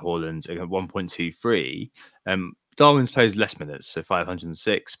amount of time to Haaland, 1.23. Darwin's plays less minutes, so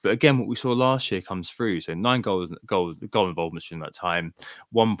 506. But again, what we saw last year comes through. So 9 goal involvements during that time,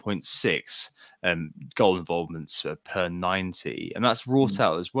 1.6 goal involvements per 90, and that's wrought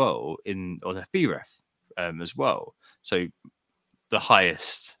out as well on FBref as well. So the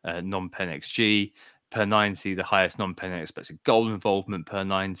highest non-pen XG per 90, the highest non-pen expected goal involvement per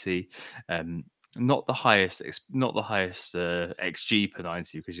 90. Not the highest XG per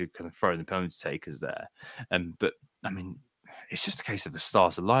 90 because you're kind of throwing the penalty takers there. But I mean, it's just a case of the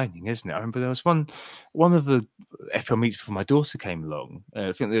stars aligning, isn't it? I remember there was one of the FPL meets before my daughter came along.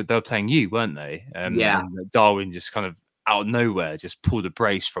 I think they were playing you, weren't they? Yeah. And Darwin just kind of out of nowhere just pulled a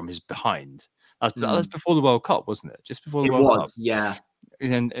brace from his behind. That was before the World Cup, wasn't it? Just before the World Cup. Yeah.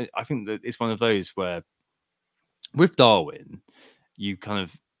 And I think that it's one of those where with Darwin, you kind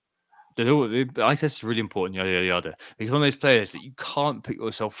of the eye test is really important, yada yada yada. He's one of those players that you can't put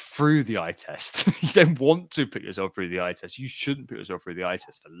yourself through the eye test. You don't want to put yourself through the eye test. You shouldn't put yourself through the eye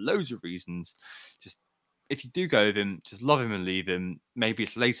test for loads of reasons. Just if you do go with him, just love him and leave him. Maybe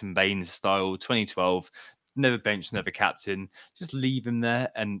it's Leighton Baines style, 2012, never bench, never captain. Just leave him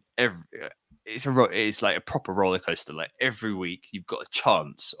there, and it's like a proper roller coaster. Like every week, you've got a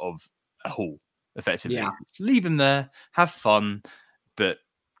chance of a haul. Effectively, Just leave him there, have fun, but.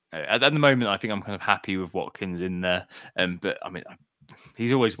 At the moment, I think I'm kind of happy with Watkins in there. But I mean,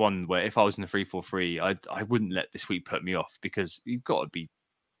 he's always one where if I was in the 3-4-3, I wouldn't let this week put me off because you've got to be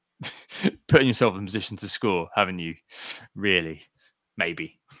putting yourself in position to score, haven't you? Really?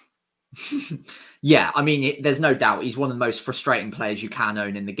 Maybe. Yeah, I mean, there's no doubt he's one of the most frustrating players you can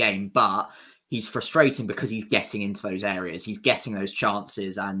own in the game, but he's frustrating because he's getting into those areas. He's getting those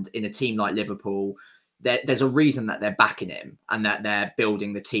chances. And in a team like Liverpool, there's a reason that they're backing him and that they're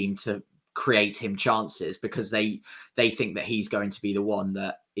building the team to create him chances because they think that he's going to be the one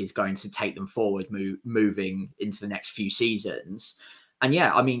that is going to take them forward, moving into the next few seasons. And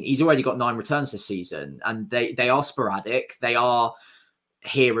yeah, I mean, he's already got 9 returns this season and they are sporadic. They are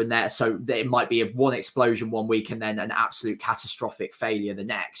here and there. So it might be one explosion one week and then an absolute catastrophic failure the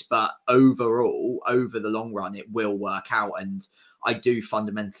next. But overall, over the long run, it will work out. And I do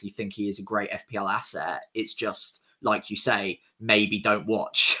fundamentally think he is a great FPL asset. It's just, like you say, maybe don't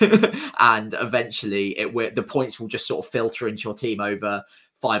watch. And eventually the points will just sort of filter into your team over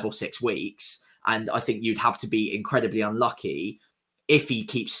 5 or 6 weeks. And I think you'd have to be incredibly unlucky if he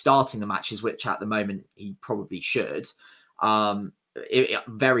keeps starting the matches, which at the moment he probably should.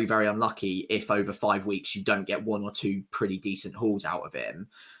 Very, very unlucky if over 5 weeks you don't get 1 or 2 pretty decent hauls out of him.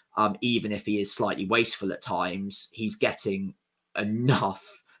 Even if he is slightly wasteful at times, he's getting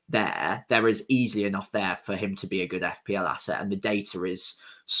enough there. There is easily enough there for him to be a good FPL asset. And the data is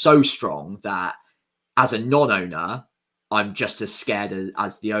so strong that as a non-owner, I'm just as scared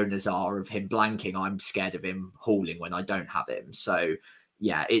as the owners are of him blanking. I'm scared of him hauling when I don't have him. So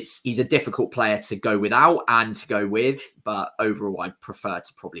yeah, he's a difficult player to go without and to go with, but overall I'd prefer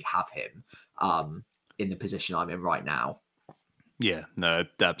to probably have him in the position I'm in right now. Yeah, no,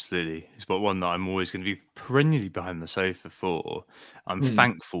 absolutely. It's one that I'm always going to be perennially behind the sofa for. I'm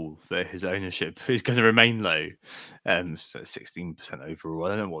thankful that his ownership is going to remain low. So 16% overall. I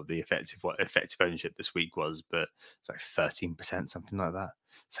don't know what the effective ownership this week was, but it's like 13%, something like that.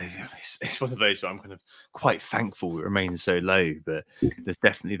 So it's one of those where I'm kind of quite thankful it remains so low, but there's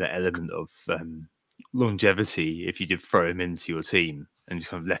definitely that element of longevity if you did throw him into your team and just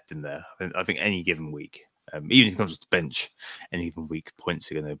kind of left him there. I think any given week, even if he comes off the bench, any given week, points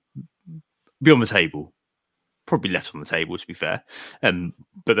are going to be on the table. Probably left on the table, to be fair.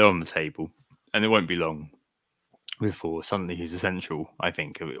 But they're on the table, and it won't be long before suddenly he's essential. I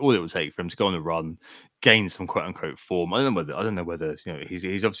think all it will take for him to go on a run, gain some quote unquote form. I don't know whether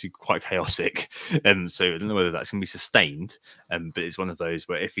he's obviously quite chaotic, so I don't know whether that's going to be sustained. But it's one of those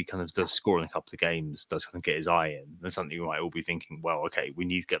where if he kind of does score in a couple of games, does kind of get his eye in, then something we might all be thinking, well, okay, we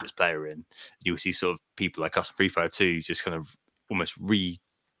need to get this player in. You'll see sort of people like us in 352 just kind of almost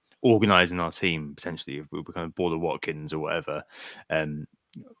reorganizing our team potentially if we were kind of bored of Watkins or whatever,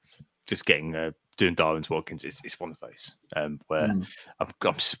 just getting doing Darwin's Watkins is one of those where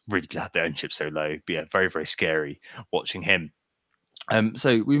I'm really glad the ownership's so low. But yeah, very, very scary watching him.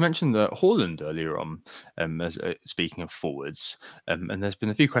 So we mentioned Haaland earlier on, as speaking of forwards, and there's been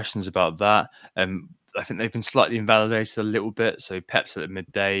a few questions about that. I think they've been slightly invalidated a little bit. So Pep said at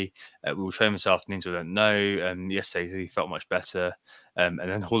midday, we will show him this afternoon, so I don't know. Yesterday he felt much better. And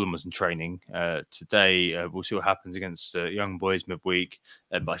then Holland was in training today. We'll see what happens against Young Boys midweek.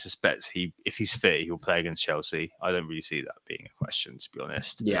 But I suspect if he's fit, he'll play against Chelsea. I don't really see that being a question, to be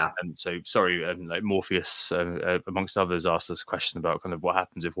honest. Yeah. And so, sorry, like Morpheus, amongst others, asked us a question about kind of what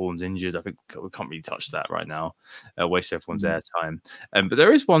happens if Holland's injured. I think we can't really touch that right now. Waste everyone's airtime. But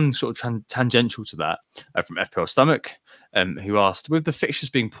there is one sort of tangential to that from FPL Stomach, who asked, with the fixtures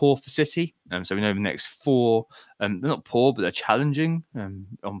being poor for City, so we know the next 4, they're not poor, but they're challenging.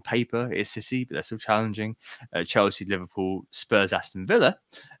 On paper, it's City, but they're still challenging. Chelsea, Liverpool, Spurs, Aston Villa.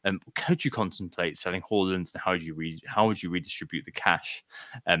 Could you contemplate selling Haaland, and how would you redistribute the cash?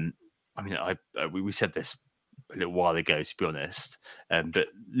 I mean, we said this a little while ago, to be honest. But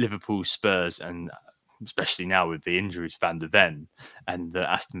Liverpool, Spurs, and especially now with the injuries, Van der Ven, and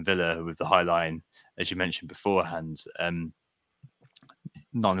Aston Villa with the high line, as you mentioned beforehand.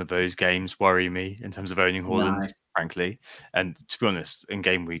 None of those games worry me in terms of owning Haaland, frankly. And to be honest, in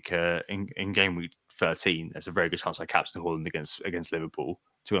game week 13, there's a very good chance I captain Haaland against Liverpool,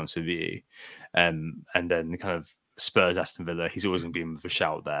 to be honest with you. And then kind of Spurs, Aston Villa, he's always going to be in with a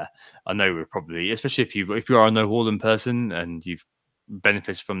shout there. I know we're probably, especially if you are a no Haaland person and you've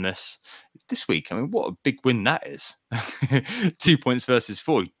benefited from this week. I mean, what a big win that is. 2 points versus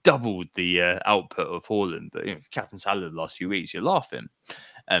 4. He doubled the output of Haaland. But Captain Salah the last few weeks, you're laughing.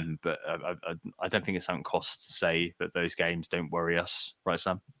 But I don't think it's sunk cost to say that those games don't worry us, right,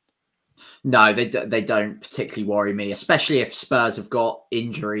 Sam? No, they don't particularly worry me, especially if Spurs have got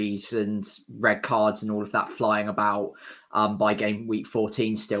injuries and red cards and all of that flying about by game week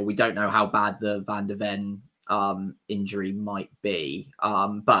 14 still. We don't know how bad the Van der Ven injury might be.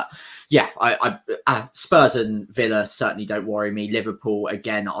 But yeah, I Spurs and Villa certainly don't worry me. Liverpool,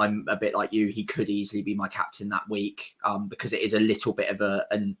 again, I'm a bit like you. He could easily be my captain that week because it is a little bit of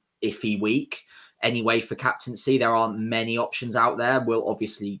an iffy week. Anyway, for captaincy, there aren't many options out there. We'll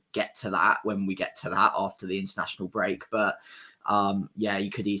obviously get to that when we get to that after the international break. But yeah,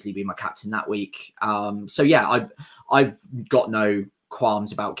 you could easily be my captain that week. So yeah, I've got no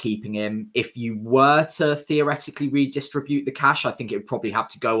qualms about keeping him. If you were to theoretically redistribute the cash, I think it would probably have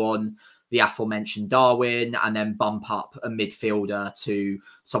to go on the aforementioned Darwin and then bump up a midfielder to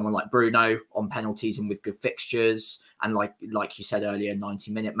someone like Bruno on penalties and with good fixtures. And like you said earlier,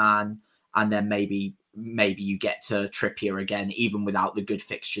 90-minute man. And then maybe you get to Trippier again, even without the good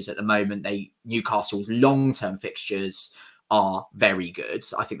fixtures at the moment. Newcastle's long-term fixtures are very good.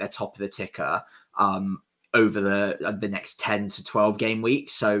 I think they're top of the ticker over the next 10 to 12 game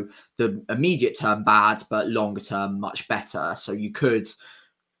weeks. So the immediate term bad, but longer term much better. So you could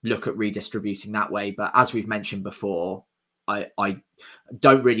look at redistributing that way. But as we've mentioned before, I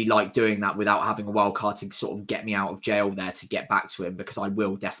don't really like doing that without having a wild card to sort of get me out of jail there to get back to him, because I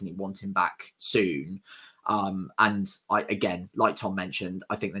will definitely want him back soon. And again, like Tom mentioned,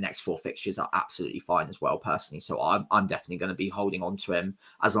 I think the next 4 fixtures are absolutely fine as well, personally. So I'm definitely going to be holding on to him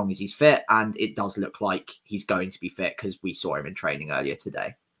as long as he's fit. And it does look like he's going to be fit because we saw him in training earlier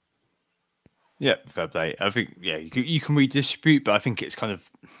today. Yeah, fair play. I think, yeah, you can redistribute, but I think it's kind of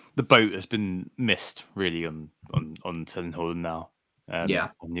the boat has been missed really on selling Haaland now. Yeah,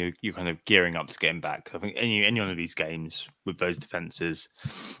 and you're kind of gearing up to getting back. I think any one of these games with those defenses,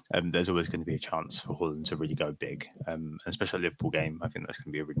 there's always going to be a chance for Haaland to really go big, especially a Liverpool game. I think that's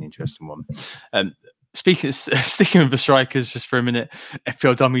going to be a really interesting one. Sticking with the strikers just for a minute,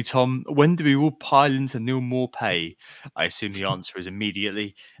 FPL dummy Tom, when do we all pile into Neil Maupay? I assume the answer is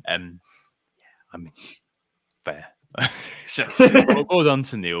immediately. I mean, fair. So, well done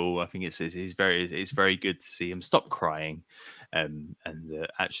to Neil. I think it's very good to see him stop crying, and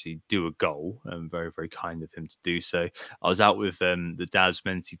actually do a goal. Very, very kind of him to do so. I was out with the Dad's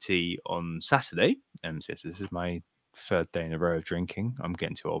Men's tea on Saturday, so yes, this is my 3rd day in a row of drinking. I'm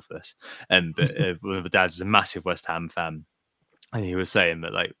getting too old for this. But one of the dads is a massive West Ham fan. And he was saying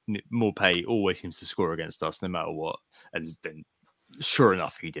that like Maupay always seems to score against us no matter what, and then sure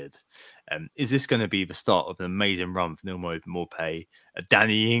enough, he did. Is this going to be the start of an amazing run for Neil Maupay, a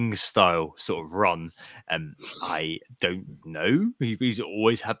Danny Ings style sort of run? I don't know. He's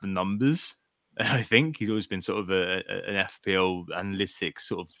always had the numbers. I think he's always been sort of an FPL analytics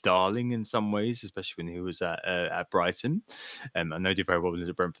sort of darling in some ways, especially when he was at Brighton. I know he did very well when he was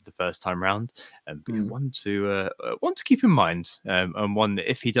at Brentford the first time round. But one to keep in mind, and one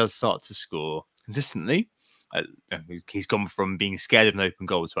that if he does start to score consistently, he's gone from being scared of an open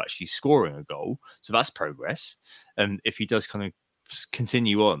goal to actually scoring a goal. So that's progress. And if he does kind of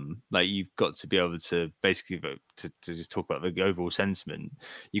continue on, like you've got to be able to basically to just talk about the overall sentiment.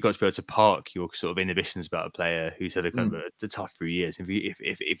 You've got to be able to park your sort of inhibitions about a player who's had a kind of a tough few years.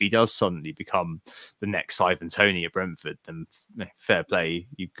 If he does suddenly become the next Ivan Toney at Brentford, then fair play.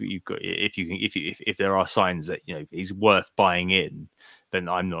 You've got if there are signs that he's worth buying in, then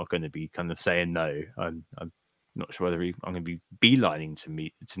I'm not going to be kind of saying no. I'm not sure whether I'm going to be beelining to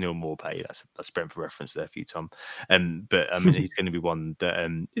Neil Maupay. That's Brentford reference there for you, Tom. But I mean, he's going to be one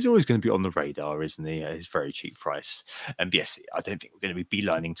that is always going to be on the radar, isn't he? At his very cheap price. And yes, I don't think we're going to be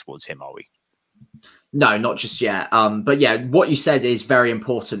beelining towards him, are we? No, not just yet. But yeah, what you said is very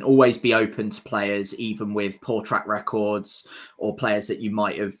important. Always be open to players, even with poor track records or players that you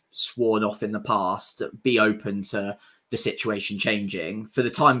might have sworn off in the past. Be open to the situation changing. For the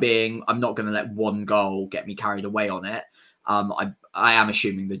time being, I'm not going to let one goal get me carried away on it. I am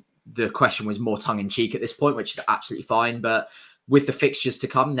assuming that the question was more tongue-in-cheek at this point, which is absolutely fine. But with the fixtures to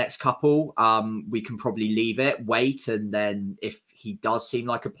come, next couple, we can probably leave it, wait, and then if he does seem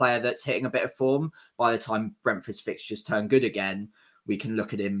like a player that's hitting a bit of form, by the time Brentford's fixtures turn good again, we can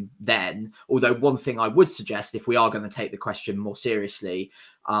look at him then. Although one thing I would suggest, if we are going to take the question more seriously,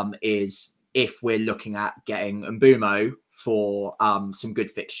 is if we're looking at getting Mbeumo for some good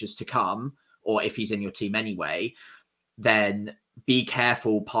fixtures to come, or if he's in your team anyway, then be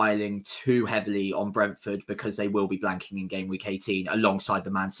careful piling too heavily on Brentford because they will be blanking in game week 18 alongside the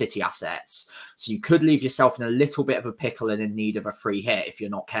Man City assets. So you could leave yourself in a little bit of a pickle and in need of a free hit if you're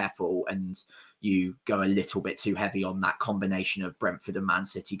not careful and you go a little bit too heavy on that combination of Brentford and Man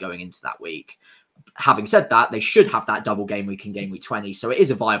City going into that week. Having said that, they should have that double game week in game week 20. So it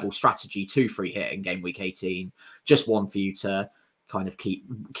is a viable strategy to free hit in game week 18. Just one for you to kind of keep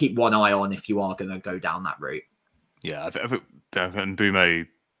one eye on if you are going to go down that route. Yeah, I think Mbeumo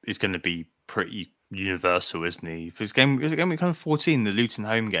is going to be pretty universal, isn't he? Because game week kind of 14, the Luton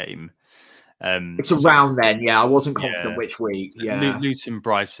home game. It's around then, yeah. I wasn't confident which week. Yeah, Luton,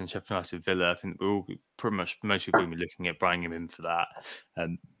 Brighton, Sheffield United, Villa. I think we're all pretty much most people will be looking at buying him in for that.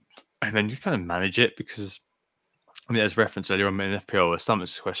 And then you kind of manage it because, I mean, as referenced earlier on in FPL, a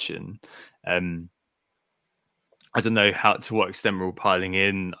Stomach's question. I don't know to what extent we're all piling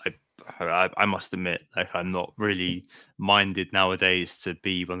in. I must admit, like, I'm not really minded nowadays to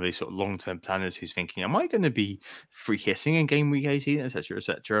be one of these sort of long-term planners who's thinking, am I going to be free hitting in game week 18, etc.,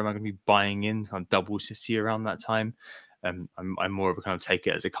 etc.? Am I going to be buying in kind of double City around that time? I'm more of a kind of take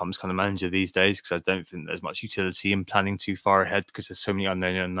it as it comes kind of manager these days because I don't think there's much utility in planning too far ahead because there's so many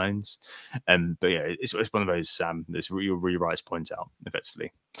unknowns. But yeah, it's one of those that's you're really right to point out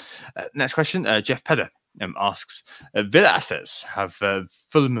effectively. Next question, Jeff Pedder asks, Villa assets have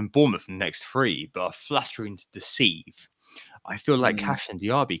Fulham and Bournemouth in the next 3, but are flattering to deceive. I feel like Cash and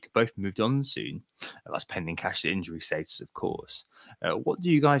Diaby could both be moved on soon. That's pending Cash's injury status, of course. What do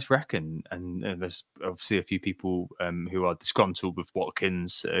you guys reckon? And there's obviously a few people who are disgruntled with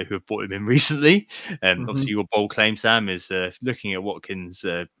Watkins who have bought him in recently. Obviously, your bold claim, Sam, is looking at Watkins,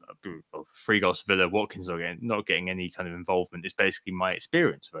 3 goals for Villa. Watkins not getting any kind of involvement is basically my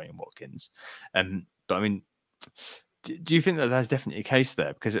experience of owning Watkins. But I mean, do you think that that's definitely a case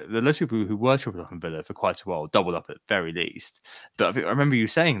there? Because there are lots of people who were tripled up in Villa for quite a while, doubled up at very least. But I remember you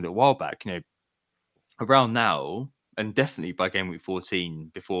saying that a while back, around now, and definitely by game week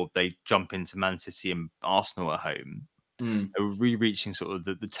 14, before they jump into Man City and Arsenal at home, they were reaching sort of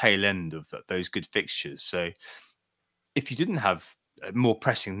the tail end of those good fixtures. So if you didn't have a more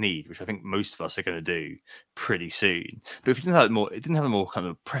pressing need, which I think most of us are going to do pretty soon, but if you didn't have a more kind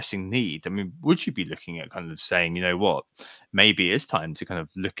of pressing need, I mean, would you be looking at kind of saying, you know what, maybe it's time to kind of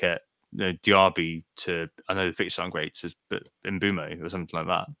look at Diaby to, I know the fixtures aren't great, but Mbeumo or something like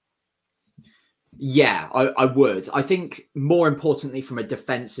that? Yeah, I would. I think more importantly, from a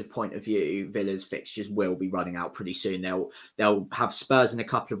defensive point of view, Villa's fixtures will be running out pretty soon. They'll have Spurs in a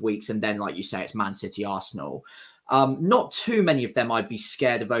couple of weeks, and then, like you say, it's Man City, Arsenal. Not too many of them I'd be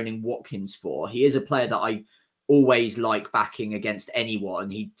scared of owning Watkins for. He is a player that I always like backing against anyone.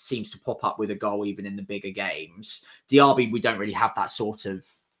 He seems to pop up with a goal even in the bigger games. Diaby, we don't really have that sort of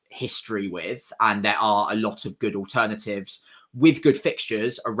history with, and there are a lot of good alternatives with good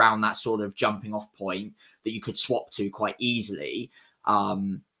fixtures around that sort of jumping off point that you could swap to quite easily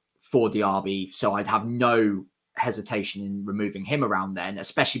for Diaby. So I'd have no hesitation in removing him around then,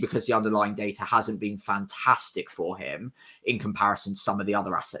 especially because the underlying data hasn't been fantastic for him in comparison to some of the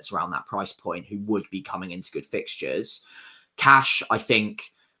other assets around that price point who would be coming into good fixtures. Cash, I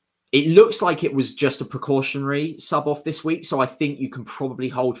think it looks like it was just a precautionary sub off this week. So I think you can probably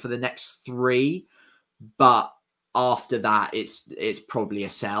hold for the next 3, but after that, it's probably a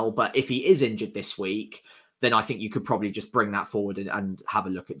sell. But if he is injured this week, then I think you could probably just bring that forward and have a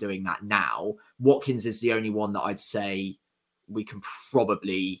look at doing that now. Watkins is the only one that I'd say we can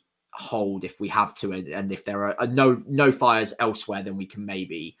probably hold if we have to, and if there are no fires elsewhere, then we can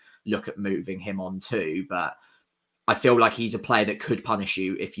maybe look at moving him on too. But I feel like he's a player that could punish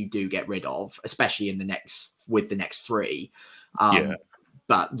you if you do get rid of, especially with the next three.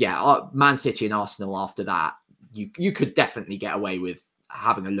 But yeah, Man City and Arsenal after that, you could definitely get away with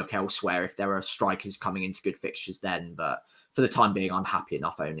having a look elsewhere if there are strikers coming into good fixtures then. But for the time being, I'm happy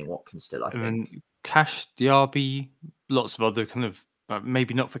enough owning Watkins still, I think. Cash, Diaby, lots of other kind of,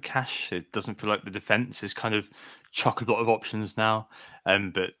 maybe not for cash. It doesn't feel like the defence is kind of chock a lot of options now.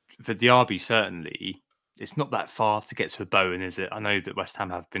 But for Diaby, certainly, it's not that far to get to a Bowen, is it? I know that West Ham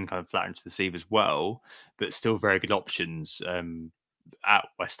have been kind of flattened to deceive as well, but still very good options at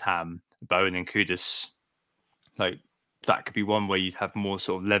West Ham. Bowen and Kudus, like, that could be one where you'd have more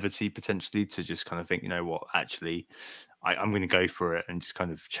sort of levity potentially to just kind of think, you know what, actually, I'm going to go for it and just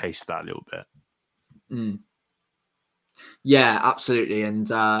kind of chase that a little bit. Yeah, absolutely.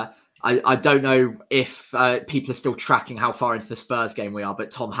 And I don't know if people are still tracking how far into the Spurs game we are, but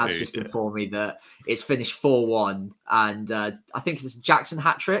Tom has just informed me that it's finished 4-1. And I think it's Jackson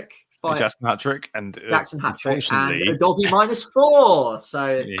hat-trick. Jackson hat-trick and a doggy -4.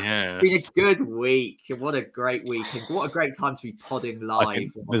 So it's been a good week. What a great week. And what a great time to be podding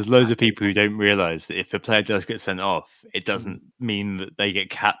live. There's loads of people who don't realise that if a player does get sent off, it doesn't mean that they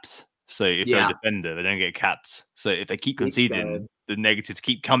get capped. So if they're a defender, they don't get capped. So if they keep conceding, the negatives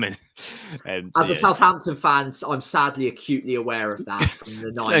keep coming. As a Southampton fan, I'm sadly acutely aware of that from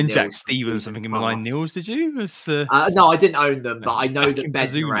the 9-0. And Jack Stevens, I think in the 9-0s, did you? No, I didn't own them, but I know that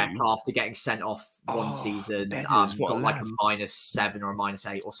Bednarek, after getting sent off one season, got like a -7 or a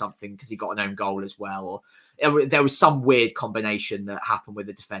 -8 or something because he got an own goal as well. There was some weird combination that happened with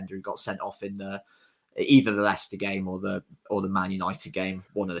the defender who got sent off in either the Leicester game or the Man United game,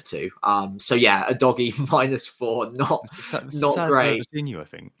 one of the two. So yeah, a doggy -4, not great. I've ever seen you, I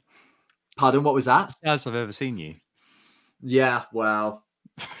think. Pardon, what was that? It's the saddest I've ever seen you. Yeah, well,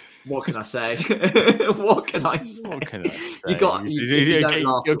 what can I say? What can I say? You're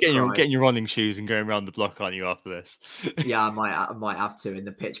getting your running shoes and going around the block, aren't you, after this? Yeah, I might have to in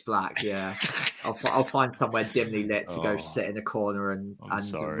the pitch black. Yeah, I'll find somewhere dimly lit to go sit in a corner and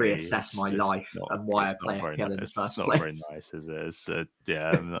reassess my life and why I play FPL in the first place. It's not very nice, is it?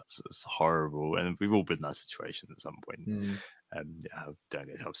 That's horrible, and we've all been in that situation at some point. Don't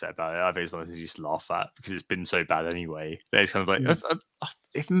get upset about it. I think it's one of the things you just laugh at because it's been so bad anyway. But it's kind of like,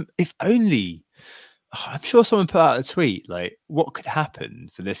 if only, I'm sure someone put out a tweet like, what could happen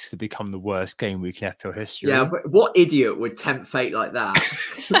for this to become the worst game week in FPL history? Yeah, but what idiot would tempt fate like that?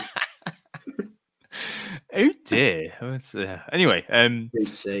 Oh dear. Anyway,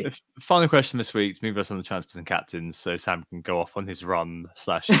 final question this week to move us on the transfers and captains, so Sam can go off on his run /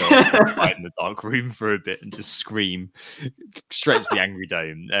 fight in the dark room for a bit and just scream straight to the angry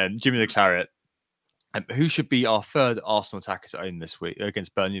dome. Jimmy the Claret, who should be our third Arsenal attacker to own this week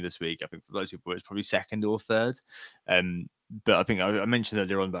against Burnley this week? I think for lots of people it's probably second or third. But I think I mentioned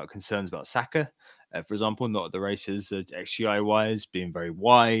earlier on about concerns about Saka. For example, not at the races, XGI wise, being very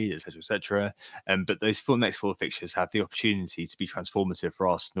wide, etc. But those next four fixtures have the opportunity to be transformative for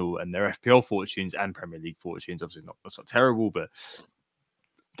Arsenal and their FPL fortunes and Premier League fortunes. Obviously, not terrible, but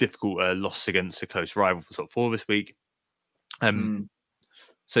difficult loss against a close rival for top 4 this week.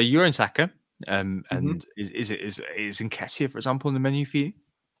 So you're in Saka, and is Nketiah, for example, on the menu for you?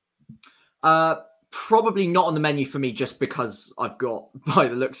 Probably not on the menu for me just because I've got, by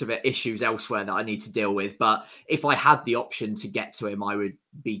the looks of it, issues elsewhere that I need to deal with. But if I had the option to get to him, I would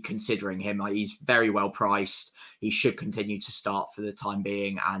be considering him. He's very well priced. He should continue to start for the time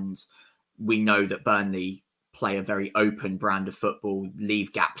being. And we know that Burnley play a very open brand of football,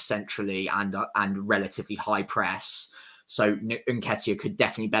 leave gaps centrally and relatively high press. So Nketiah could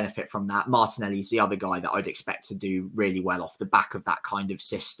definitely benefit from that. Martinelli's the other guy that I'd expect to do really well off the back of that kind of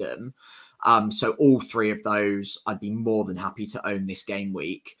system. So all three of those, I'd be more than happy to own this game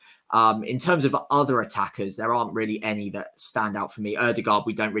week. In terms of other attackers, there aren't really any that stand out for me. Ødegaard,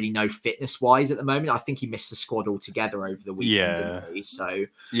 we don't really know fitness-wise at the moment. I think he missed the squad altogether over the weekend, didn't he? So I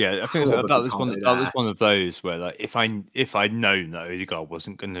think that was one of those where, like, if I'd known that Ødegaard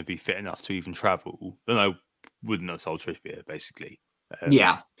wasn't going to be fit enough to even travel, then I wouldn't have sold Trippier, basically. But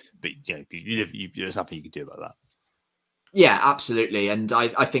there's nothing you could do about that. Yeah, absolutely. And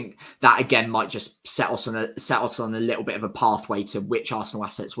I think that, again, might just set us on a little bit of a pathway to which Arsenal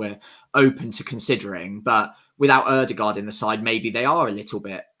assets we're open to considering. But without Ødegaard in the side, maybe they are a little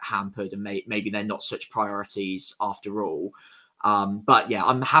bit hampered and maybe they're not such priorities after all. But yeah,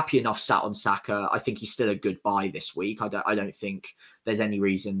 I'm happy enough sat on Saka. I think he's still a good buy this week. I don't think there's any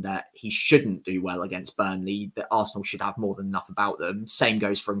reason that he shouldn't do well against Burnley. That Arsenal should have more than enough about them. Same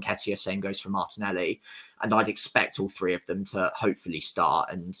goes for Nketiah, same goes for Martinelli. And I'd expect all three of them to hopefully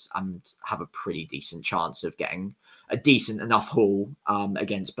start and have a pretty decent chance of getting a decent enough haul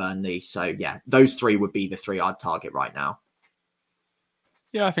against Burnley. So yeah, those three would be the three I'd target right now.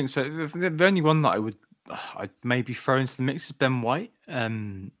 Yeah, I think so. The only one that I'd maybe throw into the mix is Ben White.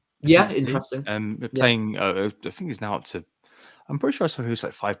 Yeah, interesting. Playing, I think he's now up to. I'm pretty sure I saw he was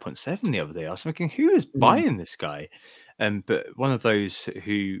like 5.7 the other day. I was thinking, who is buying this guy? But one of those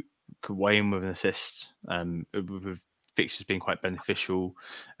who could weigh in with an assist, with fixtures being quite beneficial.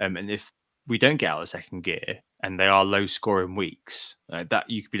 And if we don't get out of second gear and they are low scoring weeks, that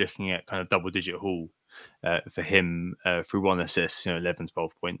you could be looking at kind of double digit haul for him through one assist, 11,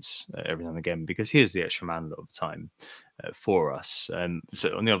 12 points every now and again, because he is the extra man a lot of the time for us.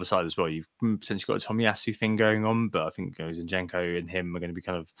 So on the other side as well, you've potentially got a Tomiyasu thing going on, but I think Zinchenko and him are going to be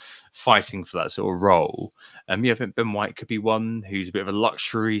kind of fighting for that sort of role. I think Ben White could be one who's a bit of a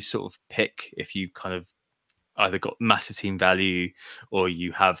luxury sort of pick if you kind of either got massive team value or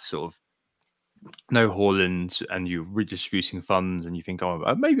you have sort of no Haaland and you're redistributing funds and you think,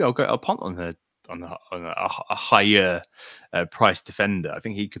 maybe I'll punt on a higher price defender. I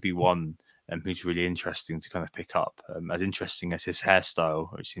think he could be one who's really interesting to kind of pick up, as interesting as his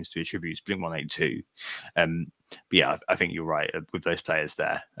hairstyle, which seems to be a tribute to Blink-182. But yeah, I think you're right with those players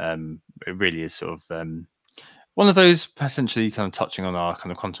there. It really is sort of one of those potentially kind of touching on our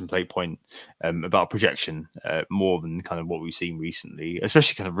kind of contemplate point about projection more than kind of what we've seen recently,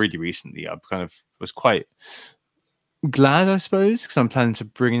 especially kind of really recently. I kind of was quite glad, I suppose, because I'm planning to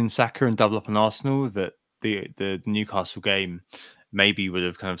bring in Saka and double up on Arsenal, that the Newcastle game maybe would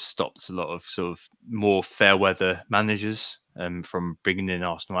have kind of stopped a lot of sort of more fair weather managers from bringing in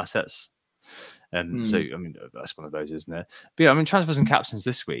Arsenal assets. So, I mean, that's one of those, isn't it? But yeah, I mean, transfers and captains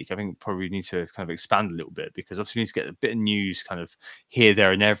this week, I think probably need to kind of expand a little bit, because obviously we need to get a bit of news kind of here,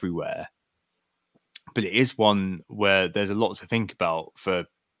 there, and everywhere. But it is one where there's a lot to think about for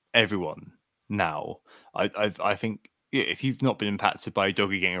everyone now. I think if you've not been impacted by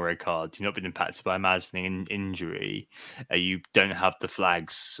Doggy getting a red card, you've not been impacted by Madison injury, you don't have the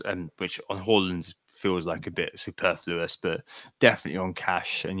flags, which on Haaland feels like a bit superfluous, but definitely on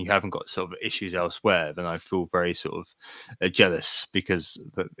Cash, and you haven't got sort of issues elsewhere, then I feel very sort of jealous, because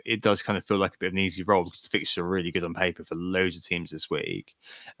it does kind of feel like a bit of an easy role, because the fixtures are really good on paper for loads of teams this week.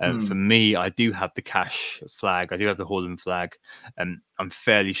 For me, I do have the Cash flag, I do have the Haaland flag, and I'm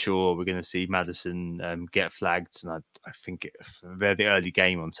fairly sure we're going to see Madison get flagged, and I think they're the early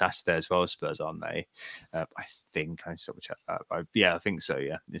game on Saturday as well, Spurs, aren't they? I think I double check that. I think so.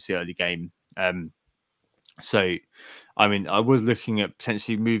 Yeah, it's the early game. So, I mean, I was looking at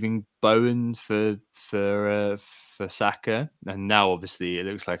potentially moving Bowen for Saka, and now obviously it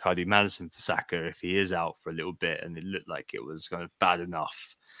looks like I'd do Madison for Saka if he is out for a little bit, and it looked like it was kind of bad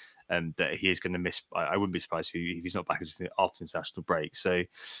enough that he is going to miss. I wouldn't be surprised if he's not back after international break. So,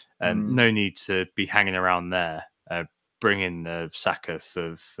 no need to be hanging around there. Bring in Saka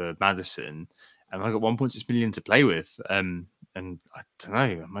for Madison, and I got 1.6 million to play with. And I don't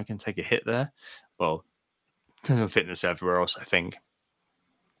know, am I going to take a hit there? Well, depends on fitness everywhere else, I think.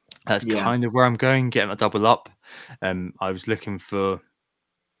 That's kind of where I'm going, getting a double up. I was looking for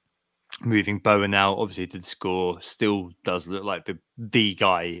moving Bowen out. Obviously, did score. Still does look like the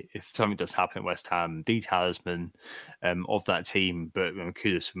guy, if something does happen at West Ham, the talisman of that team. But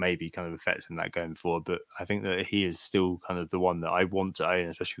Kudus may be kind of affecting that going forward. But I think that he is still kind of the one that I want to own,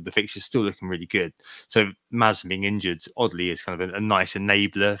 especially with the fixtures still looking really good. So Madison being injured, oddly, is kind of a nice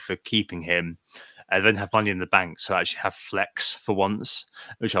enabler for keeping him. I then have money in the bank, so I actually have flex for once,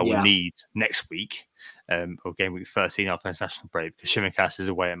 which I will need next week, or game week 13 after international break, because Shimikas is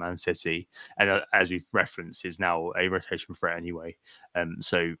away at Man City, and as we've referenced, is now a rotation threat anyway.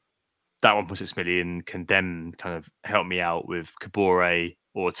 So that 1.6 million can then kind of help me out with Kabore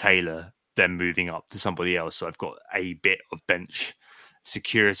or Taylor, then moving up to somebody else. So I've got a bit of bench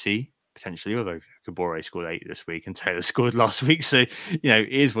security, potentially, although Kabore scored 8 this week and Taylor scored last week. So, it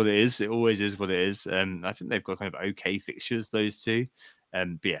is what it is. It always is what it is. I think they've got kind of okay fixtures, those two.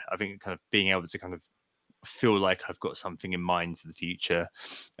 But yeah, I think kind of being able to kind of feel like I've got something in mind for the future,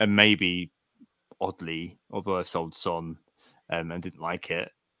 and maybe oddly, although I've sold Son and didn't like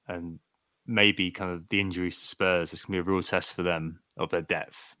it, and maybe kind of the injuries to Spurs is going to be a real test for them of their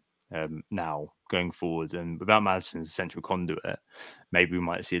depth. Now going forward, and without Madison as a central conduit, maybe we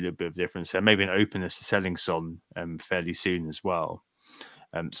might see a little bit of difference. So maybe an openness to selling Son fairly soon as well.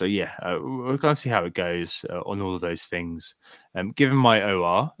 So yeah, we're going to see how it goes on all of those things. Given my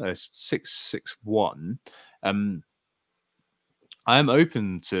OR 661, I am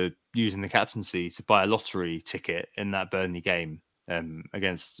open to using the captaincy to buy a lottery ticket in that Burnley game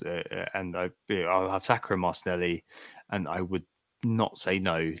against, and I'll have Saka and Martinelli, and I would not say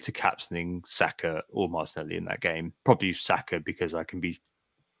no to captaining Saka or Martinelli in that game. Probably Saka because I can be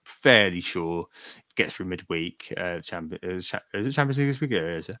fairly sure get through midweek. Is it Champions League this week?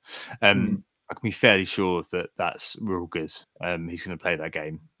 Yeah, is it? I can be fairly sure that we're all good. He's going to play that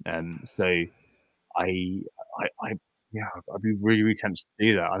game. So I yeah, I'd be really, really tempted to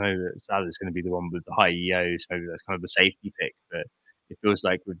do that. I know that Salah's going to be the one with the high EO, so maybe that's kind of the safety pick. But it feels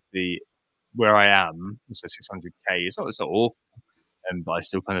like with where I am, so 600k, it's not awful. But I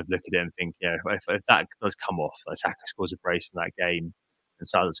still kind of look at it and think, yeah, if that does come off, like Saka scores a brace in that game, and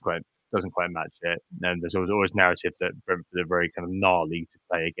Salah's doesn't quite match it, and there's always narrative that Brentford are very kind of gnarly to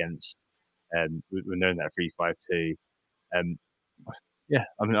play against. We're known that 3-5-2. Yeah,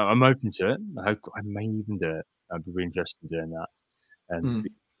 I mean, I'm open to it. I hope I may even do it. I'd be really interested in doing that.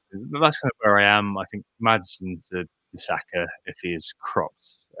 But that's kind of where I am. I think Maddison to Saka, if he is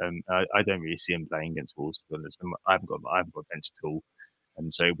cropped, I don't really see him playing against Wolves. To be honest, I haven't got a bench at all,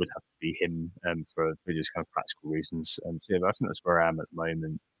 and so it would have to be him for just kind of practical reasons. So yeah, but I think that's where I am at the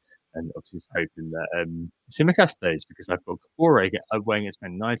moment. And obviously just hoping that Tsimikas plays because I've got Kabore away against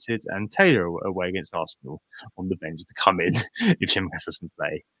Man United and Taylor away against Arsenal on the bench to come in if Tsimikas doesn't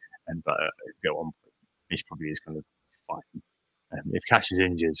play. But go on, which probably is kind of fine. If Cash is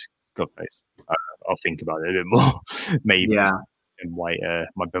injured, God knows, I'll think about it a bit more. Maybe my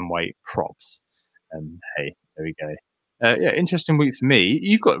Ben White props. Hey, there we go. Yeah, interesting week for me.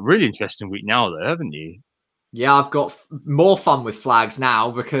 You've got a really interesting week now, though, haven't you? Yeah, I've got more fun with flags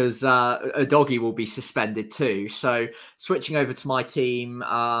now because a doggy will be suspended too. So switching over to my team,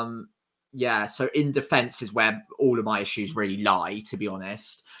 so in defence is where all of my issues really lie, to be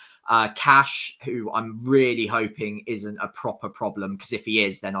honest. Cash, who I'm really hoping isn't a proper problem, because if he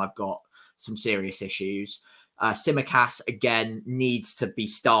is, then I've got some serious issues. Tsimikas, again, needs to be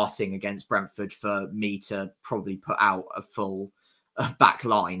starting against Brentford for me to probably put out a full back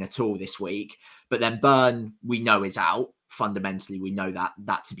line at all this week. But then Burn, we know, is out. Fundamentally, we know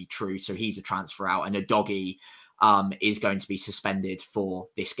that to be true. So he's a transfer out. And a doggy is going to be suspended for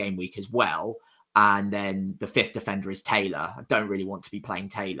this game week as well. And then the fifth defender is Taylor. I don't really want to be playing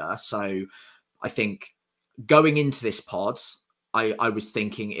Taylor. So I think going into this pod, I was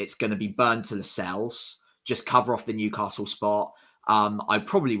thinking it's going to be Burn to Lascelles, just cover off the Newcastle spot. I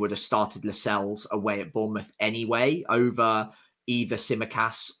probably would have started Lascelles away at Bournemouth anyway over either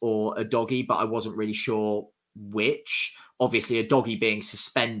Tsimikas or a doggy, but I wasn't really sure which. Obviously, a doggy being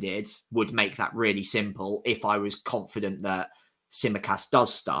suspended would make that really simple if I was confident that Tsimikas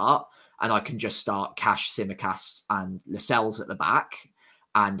does start, and I can just start Cash, Tsimikas, and Lascelles at the back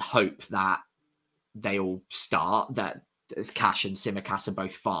and hope that they all start, that Cash and Tsimikas are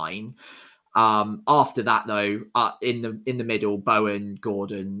both fine. After that, though, in the middle, Bowen,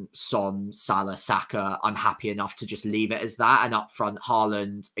 Gordon, Son, Salah, Saka, I'm happy enough to just leave it as that. And up front,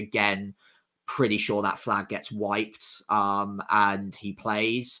 Haaland, again, pretty sure that flag gets wiped and he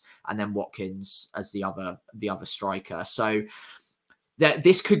plays. And then Watkins as the other striker. So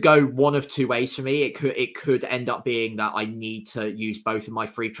this could go one of two ways for me. It could end up being that I need to use both of my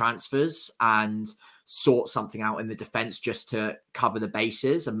free transfers and sort something out in the defense just to cover the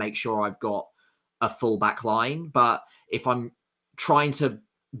bases and make sure I've got a full back line. But if I'm trying to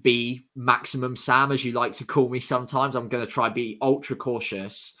be maximum Sam, as you like to call me sometimes, I'm going to try be ultra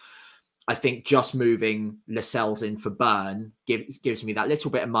cautious. I think just moving Lascelles in for Burn gives me that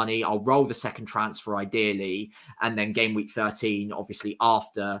little bit of money. I'll roll the second transfer ideally. And then game week 13, obviously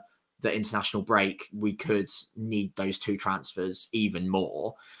after the international break, we could need those two transfers even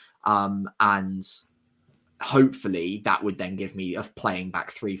more. And hopefully that would then give me a playing back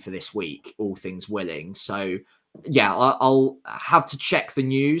three for this week, all things willing. So yeah, I'll have to check the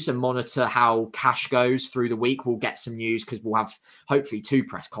news and monitor how Cash goes through the week. We'll get some news because we'll have hopefully 2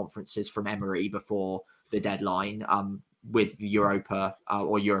 press conferences from Emery before the deadline, with Europa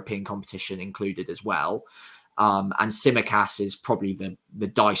or European competition included as well. And Tsimikas is probably the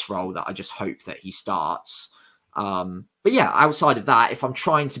dice roll that I just hope that he starts. But yeah, outside of that, if I'm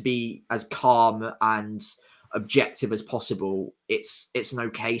trying to be as calm and objective as possible, it's an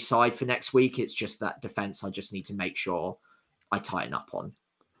okay side for next week. It's just that defense I just need to make sure I tighten up on.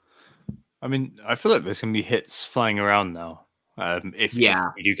 I mean, I feel like there's going to be hits flying around now. If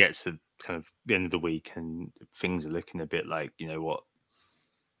we do get to kind of the end of the week and things are looking a bit like, you know what,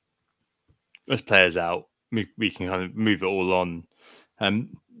 as players out, we can kind of move it all on. I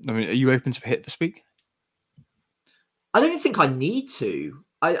mean, are you open to a hit this week? I don't think I need to.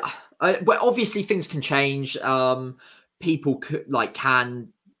 Well, obviously things can change. People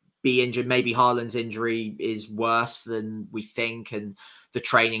can be injured. Maybe Haaland's injury is worse than we think, and the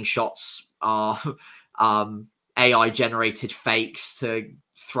training shots are AI generated fakes to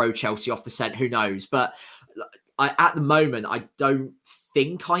throw Chelsea off the scent. Who knows? But at the moment, I don't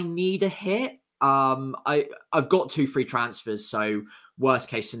think I need a hit. I've got 2 free transfers, so worst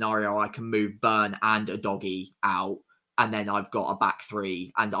case scenario, I can move Burn and a doggy out, and then I've got a back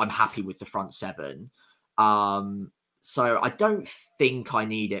 3, and I'm happy with the front 7. So I don't think I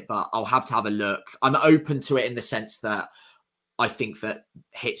need it, but I'll have to have a look. I'm open to it in the sense that I think that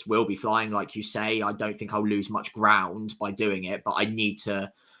hits will be flying, like you say. I don't think I'll lose much ground by doing it, but I need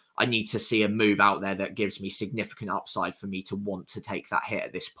to see a move out there that gives me significant upside for me to want to take that hit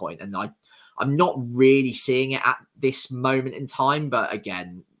at this point. And I'm not really seeing it at this moment in time, but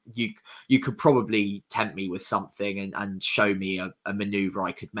again, you could probably tempt me with something and show me a maneuver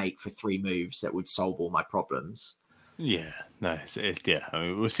I could make for 3 moves that would solve all my problems. Yeah, no, yeah. I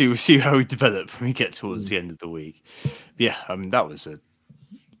mean, we'll see how we develop when we get towards the end of the week. But yeah, I mean, that was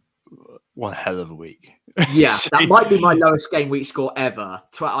one hell of a week. Yeah, that might be my lowest game week score ever.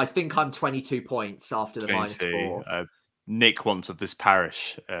 I think I'm 22 points after the -4. Nick once of this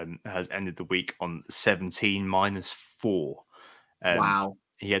parish has ended the week on 17 -4. Wow.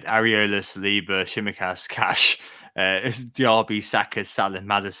 He had Areola, Saliba, Shimikas, Cash, Diaby, Saka, Salah,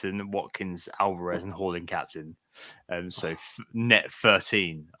 Maddison, Watkins, Alvarez, and Haaland captain. So net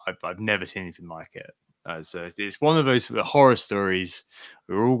 13. I've never seen anything like it. So it's one of those horror stories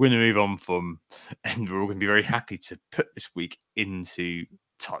we're all going to move on from, and we're all going to be very happy to put this week into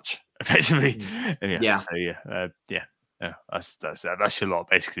touch, effectively. That's a lot,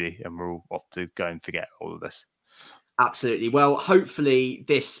 basically, and we're all off to go and forget all of this. Absolutely. Well, hopefully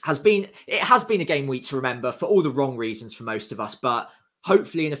it has been a game week to remember for all the wrong reasons for most of us, but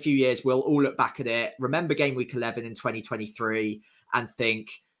hopefully in a few years we'll all look back at it, remember game week 11 in 2023 and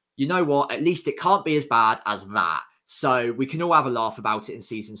think, you know what, at least it can't be as bad as that. So we can all have a laugh about it in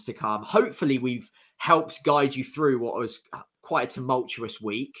seasons to come. Hopefully we've helped guide you through what was quite a tumultuous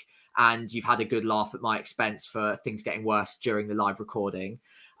week, and you've had a good laugh at my expense for things getting worse during the live recording.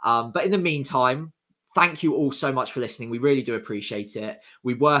 But in the meantime, thank you all so much for listening. We really do appreciate it.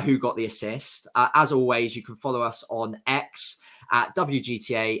 We were Who Got the Assist. As always, you can follow us on X at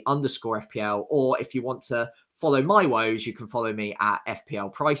WGTA_FPL, or if you want to follow my woes, you can follow me at FPL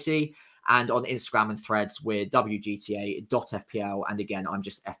Pricey, and on Instagram and Threads, we're WGTA.FPL. And again, I'm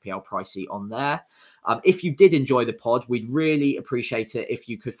just FPL Pricey on there. If you did enjoy the pod, we'd really appreciate it if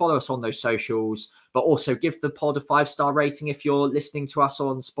you could follow us on those socials, but also give the pod a 5-star rating if you're listening to us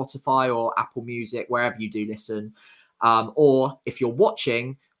on Spotify or Apple Music, wherever you do listen. Or if you're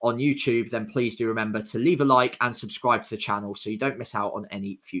watching on YouTube, then please do remember to leave a like and subscribe to the channel so you don't miss out on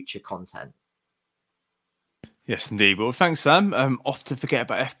any future content. Yes, indeed. Well, thanks, Sam. Off to forget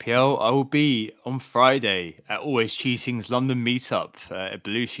about FPL. I will be on Friday at Always Cheating's London meetup at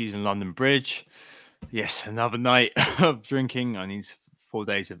Belushi's in London Bridge. Yes, another night of drinking. I need 4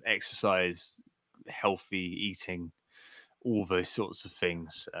 days of exercise, healthy eating, all those sorts of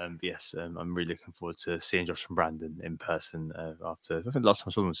things. I'm really looking forward to seeing Josh and Brandon in person after, I think last time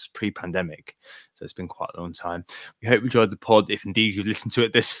I saw them was pre-pandemic, so it's been quite a long time. We hope you enjoyed the pod. If indeed you've listened to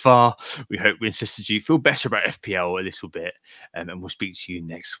it this far, we hope we insisted you feel better about FPL a little bit, and we'll speak to you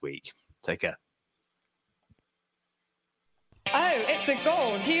next week. Take care. Oh, it's a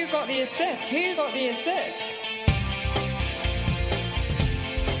goal. Who got the assist? Who got the assist?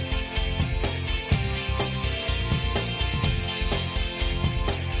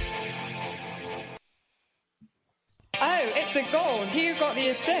 Oh, it's a goal. Who got the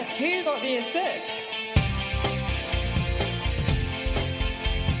assist? Who got the assist?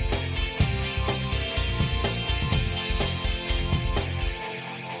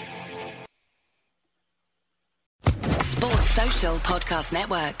 Sports Social Podcast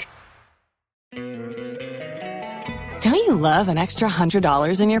Network. Don't you love an extra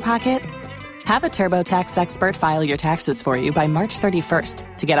 $100 in your pocket? Have a TurboTax expert file your taxes for you by March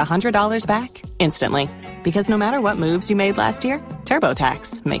 31st to get $100 back instantly. Because no matter what moves you made last year,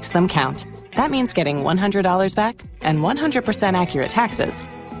 TurboTax makes them count. That means getting $100 back and 100% accurate taxes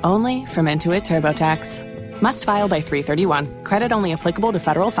only from Intuit TurboTax. Must file by 3/31. Credit only applicable to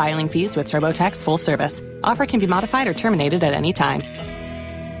federal filing fees with TurboTax full service. Offer can be modified or terminated at any time.